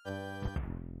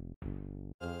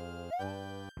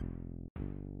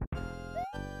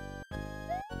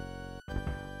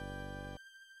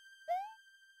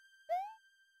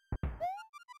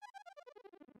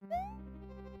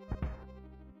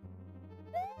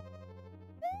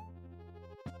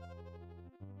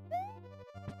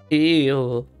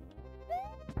 Ew.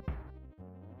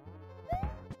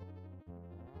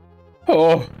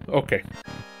 Oh, okay.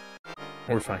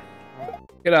 We're fine.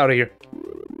 Get out of here.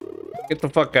 Get the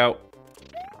fuck out.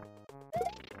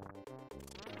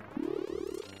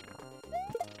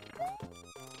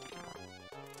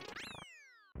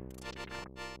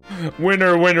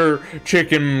 Winner, winner,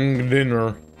 chicken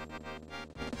dinner.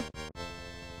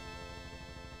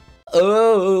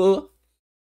 Oh.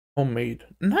 Homemade.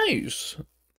 Nice.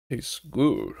 Tastes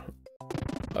good.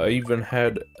 I even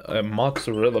had a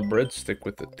mozzarella breadstick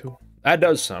with it too. That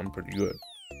does sound pretty good,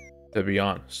 to be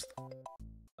honest.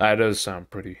 That does sound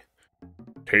pretty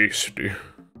tasty.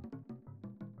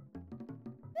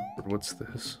 But what's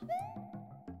this?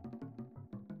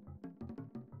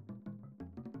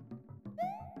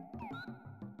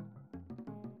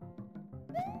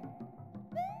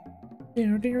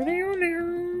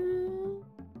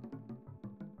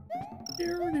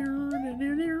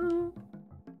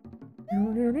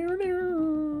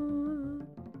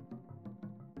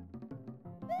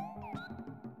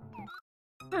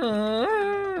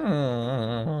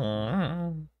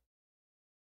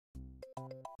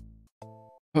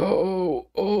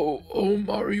 Oh,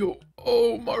 Mario.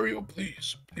 Oh, Mario,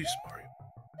 please. Please, Mario.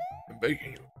 I'm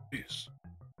begging you, please.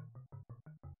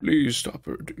 Please stop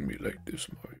hurting me like this,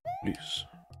 Mario. Please.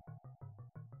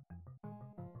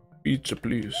 Pizza,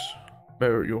 please.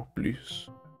 Mario, please.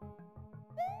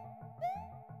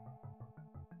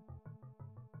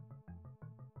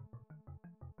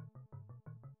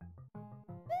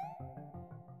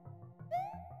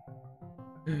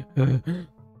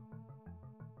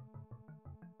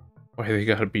 Why they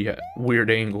gotta be at weird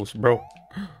angles, bro?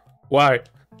 Why?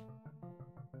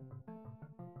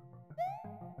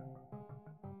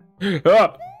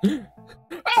 Ah!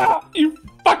 Ah! You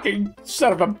fucking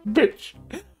son of a bitch!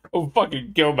 I'll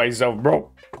fucking kill myself,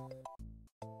 bro.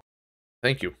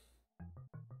 Thank you.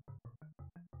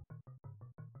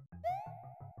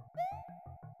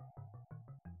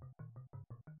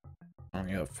 I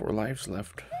only have 4 lives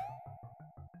left.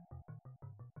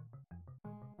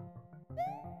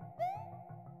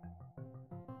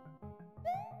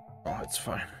 Oh, it's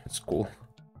fine. It's cool.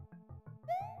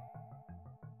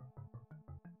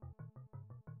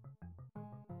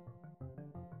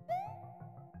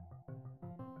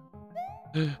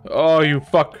 Oh, you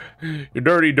fuck. You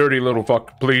dirty, dirty little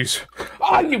fuck, please.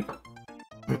 Ah, you...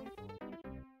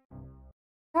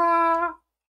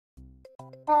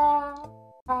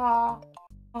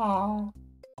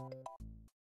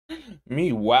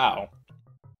 Me, wow.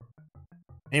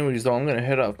 Anyways, though, I'm gonna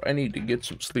head up. I need to get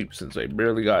some sleep since I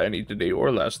barely got any today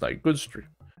or last night. Good stream.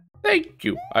 Thank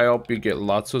you. I hope you get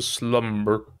lots of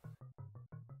slumber.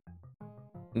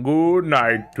 Good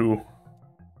night, too.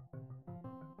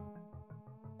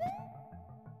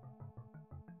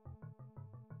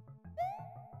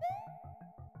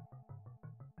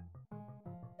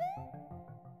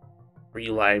 Three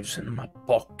lives in my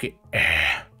pocket.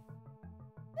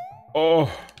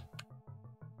 Oh.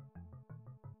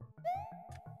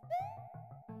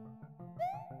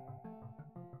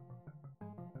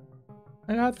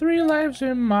 I got 3 lives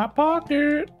in my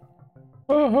pocket.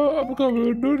 Oh, I'm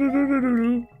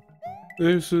coming.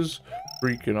 This is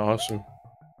freaking awesome.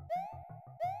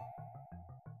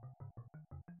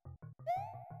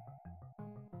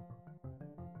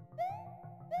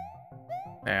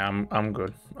 Yeah, I'm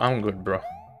good. I'm good, bro.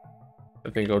 I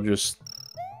think I'll just,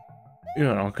 you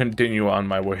know, continue on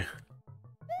my way.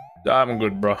 I'm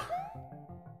good, bro.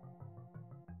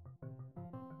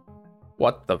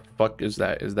 What the fuck is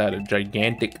that? Is that a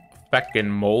gigantic fucking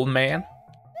mole man?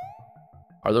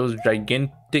 Are those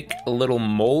gigantic little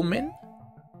mole men?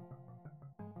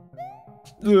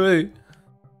 Hey.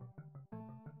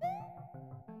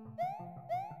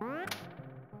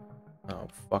 Oh,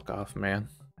 fuck off, man.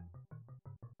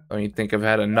 Don't you think I've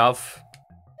had enough?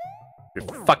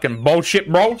 You're fucking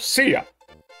bullshit, bro. See ya.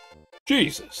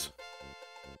 Jesus.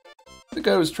 The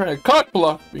guy was trying to cock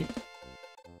block me.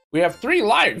 We have 3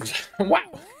 lives.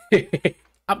 Wow.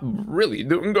 I'm really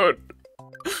doing good.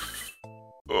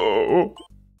 Oh.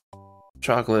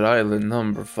 Chocolate Island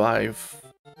number 5.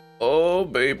 Oh,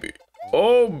 baby.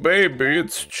 Oh, baby.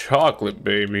 It's chocolate,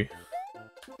 baby.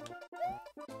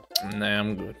 Nah,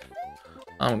 I'm good.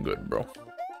 I'm good, bro.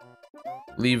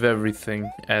 Leave everything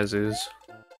as is.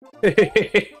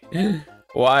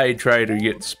 Why try to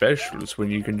get specials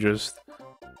when you can just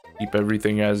keep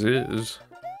everything as is?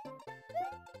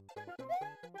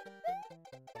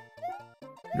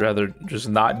 Rather just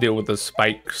not deal with the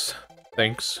spikes.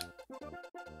 Thanks.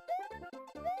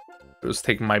 Just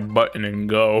take my button and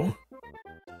go.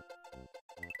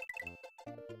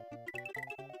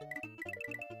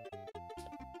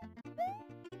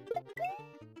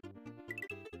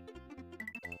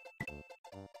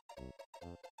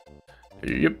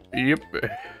 Yep.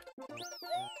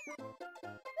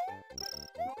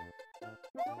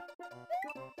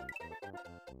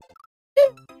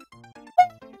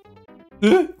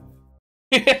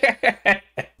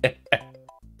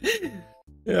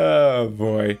 Oh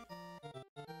boy.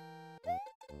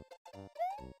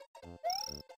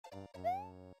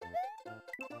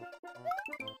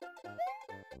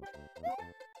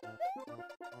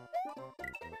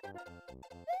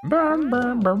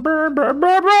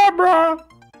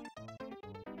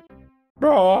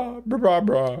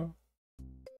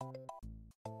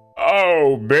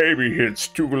 Oh, baby, it's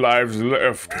 2 lives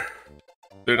left.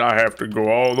 Then I have to go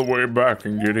all the way back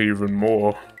and get even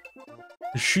more.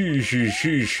 She.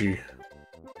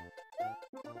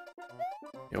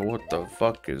 Yo, what the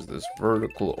fuck is this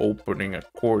vertical opening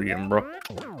accordion, bro?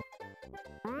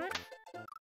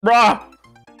 Bruh!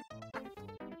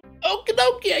 Okie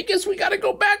dokie, I guess we gotta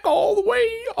go back all the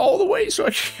way so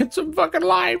I can get some fucking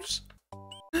lives.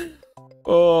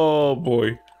 Oh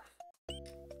boy.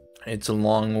 It's a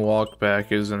long walk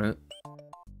back, isn't it?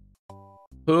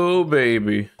 Oh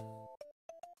baby.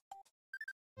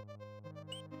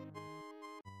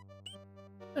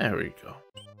 There we go.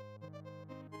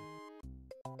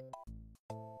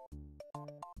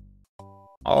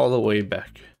 All the way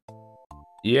back.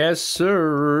 Yes,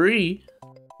 sirree.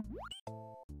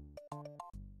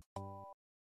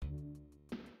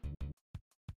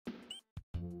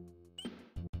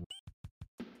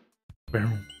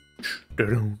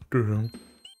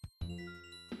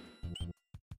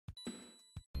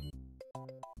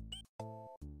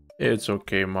 It's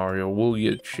okay, Mario. We'll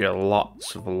get you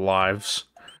lots of lives.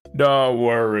 Don't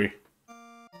worry.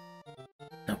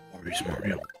 No worries,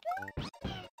 Mario.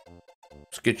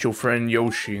 Let's get your friend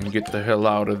Yoshi and get the hell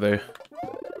out of there.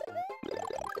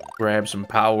 Grab some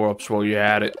power-ups while you're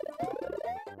at it.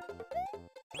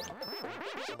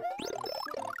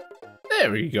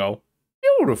 There we go.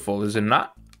 Beautiful, is it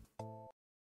not?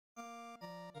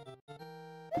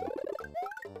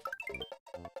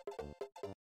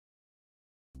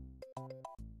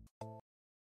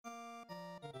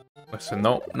 Listen,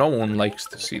 no one likes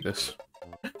to see this.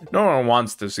 No one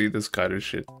wants to see this kind of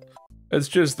shit. It's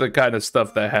just the kind of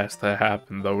stuff that has to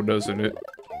happen, though, doesn't it?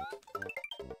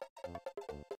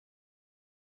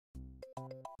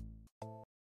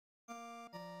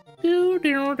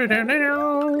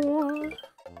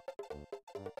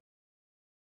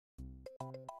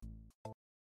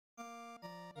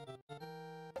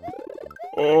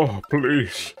 Oh,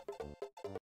 please.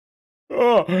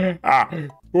 Oh,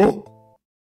 oh.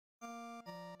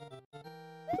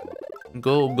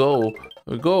 Go,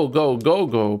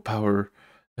 Power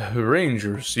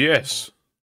Rangers, yes.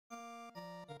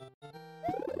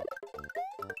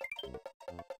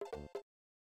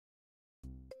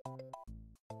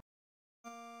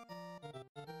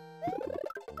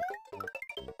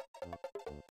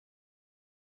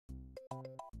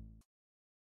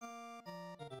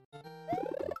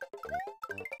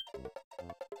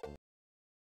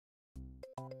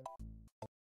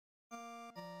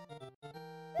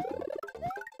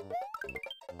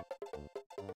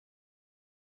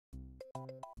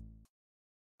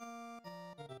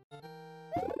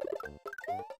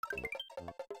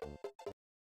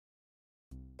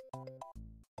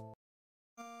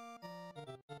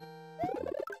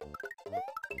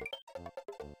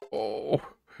 Oh,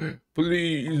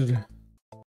 please.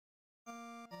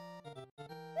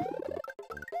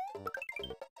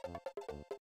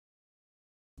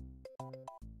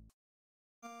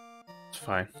 It's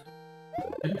fine.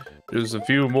 Just a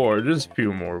few more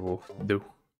will do.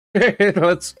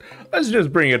 let's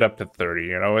just bring it up to 30,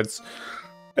 you know. It's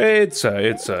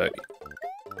a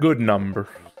good number.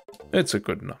 It's a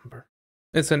good number.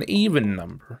 It's an even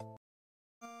number.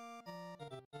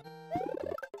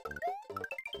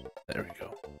 There we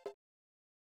go.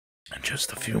 And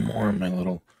just a few more, my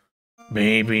little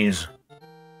babies.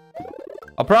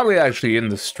 I'll probably actually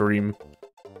end the stream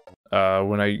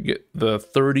when I get the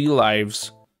 30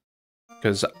 lives,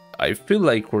 because I feel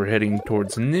like we're heading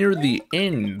towards near the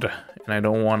end, and I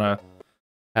don't want to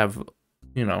have,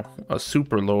 you know, a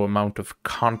super low amount of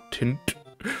content,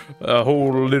 a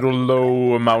whole little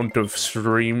low amount of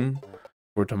stream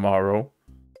for tomorrow,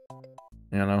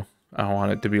 you know. I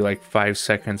want it to be like 5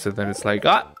 seconds, and then it's like,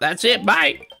 ah, that's it,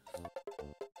 bye!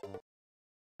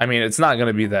 I mean, it's not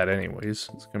gonna be that anyways.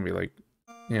 It's gonna be like,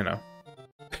 you know,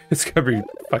 it's gonna be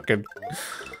fucking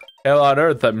hell on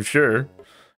earth, I'm sure.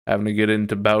 Having to get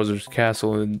into Bowser's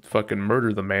castle and fucking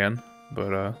murder the man.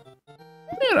 But,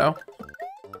 you know,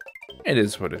 it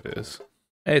is what it is.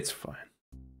 It's fine.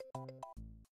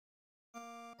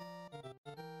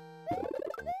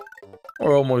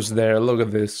 We're almost there. Look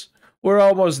at this. We're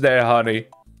almost there, honey.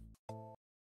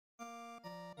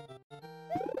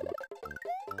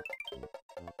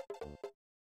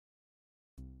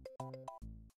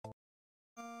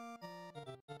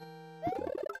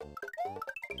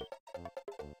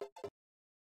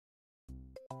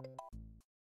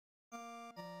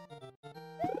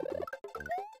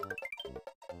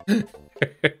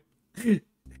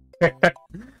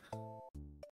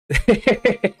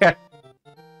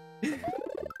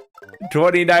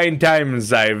 "29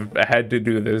 times I've had to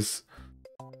do this.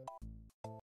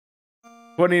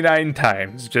 29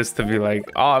 times just to be like,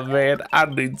 oh man, I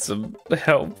need some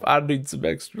help. I need some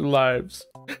extra lives.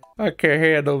 I can't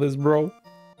handle this, bro."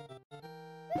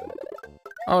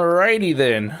 Alrighty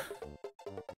then.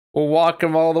 We'll walk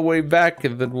him all the way back,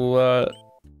 and then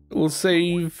we'll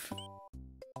save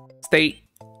state,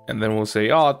 and then we'll say,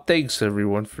 "Oh, thanks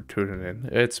everyone for tuning in.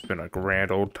 It's been a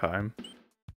grand old time."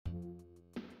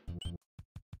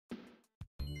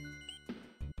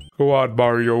 Go on,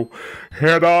 Mario.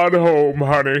 Head on home,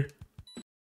 honey.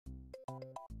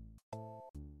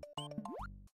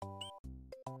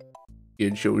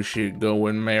 Get your shit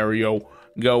going, Mario.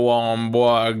 Go on,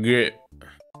 boy, get.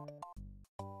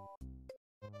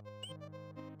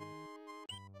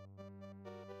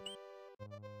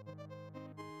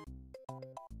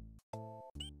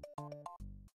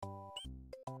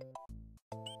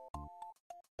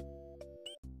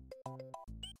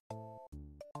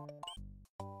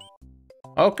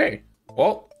 Okay,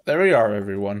 well, there we are,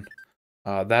 everyone.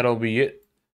 That'll be it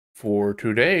for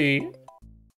today.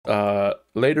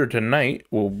 Later tonight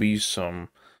will be some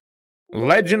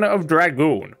Legend of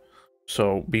Dragoon.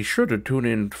 So be sure to tune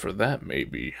in for that,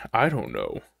 maybe. I don't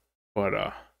know.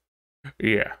 But,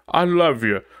 yeah, I love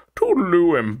you.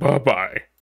 Toodaloo and bye-bye.